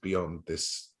spirit is beyond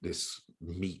this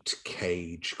meat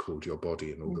cage called your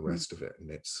body and all the rest of it.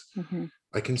 And it's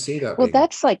I can see that. Well,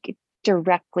 that's like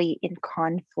directly in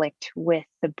conflict with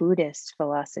the Buddhist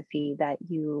philosophy that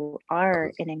you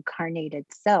are an incarnated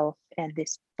self, and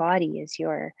this body is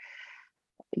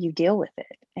you deal with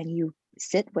it and you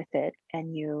sit with it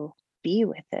and you be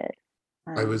with it.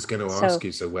 I was going to ask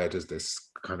you, so where does this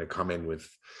kind of come in with?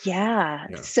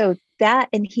 So that,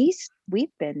 and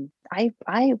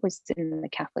I was in the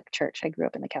Catholic Church. I grew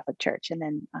up in the Catholic Church, and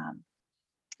then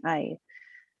I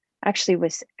actually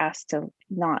was asked to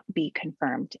not be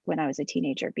confirmed when I was a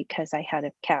teenager because I had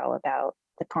a cow about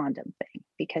the condom thing,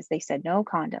 because they said no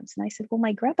condoms. And I said, well,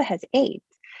 my grandpa has AIDS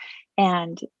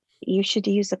and you should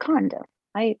use a condom.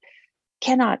 I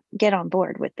cannot get on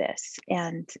board with this.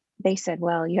 And they said,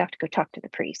 well, you have to go talk to the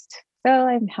priest. So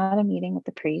I had a meeting with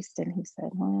the priest, and he said,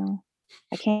 well,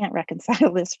 I can't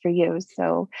reconcile this for you,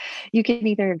 so you can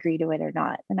either agree to it or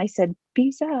not. And I said,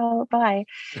 peace out, bye.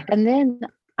 And then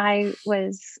I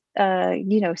was,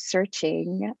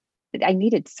 searching. I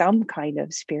needed some kind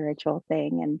of spiritual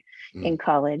thing. And in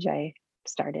college, I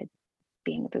started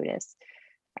being a Buddhist.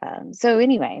 So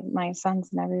anyway, my son's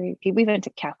we went to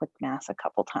Catholic Mass a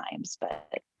couple times,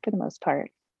 but for the most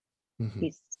part,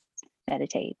 he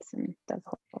meditates and does the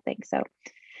whole thing. So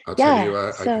I'll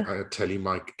tell you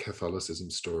my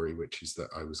Catholicism story, which is that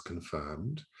I was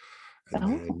confirmed, and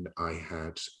then I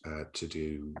had to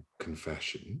do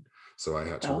confession. So I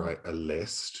had to write a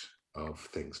list of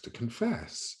things to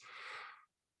confess.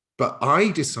 But I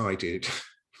decided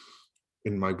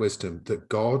in my wisdom that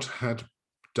God had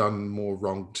done more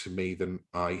wrong to me than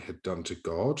I had done to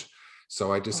God.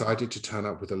 So I decided to turn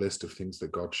up with a list of things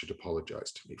that God should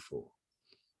apologize to me for.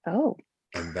 Oh,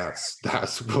 And that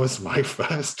was my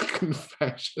first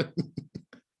confession.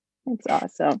 that's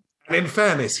awesome. And in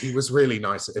fairness, he was really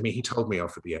nice. I mean, he told me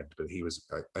off at the end, but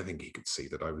I think he could see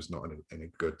that I was not in a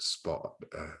good spot.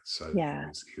 So Yeah.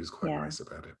 he was quite Yeah. nice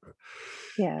about it. But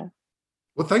Yeah.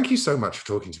 well, thank you so much for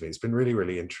talking to me. It's been really,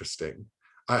 really interesting.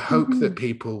 I hope that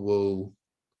people will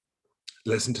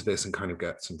listen to this and kind of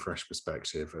get some fresh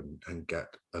perspective and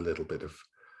get a little bit of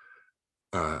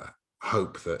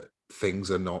hope that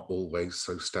things are not always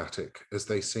so static as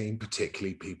they seem,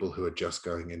 particularly people who are just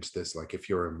going into this. Like if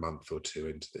you're a month or two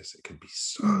into this, it can be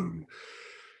so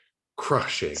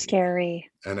crushing,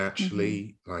 scary. And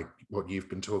actually, like what you've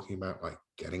been talking about, like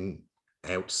getting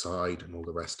outside and all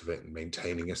the rest of it and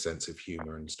maintaining a sense of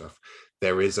humor and stuff,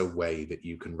 there is a way that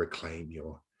you can reclaim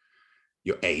your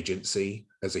agency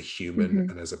as a human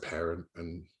and as a parent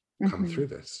and come through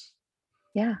this.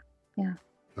 Yeah.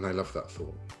 And I love that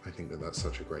thought. I think that that's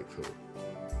such a great thought.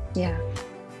 Yeah.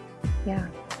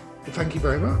 Well, thank you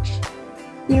very much.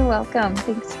 You're welcome.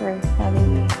 Thanks for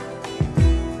having me.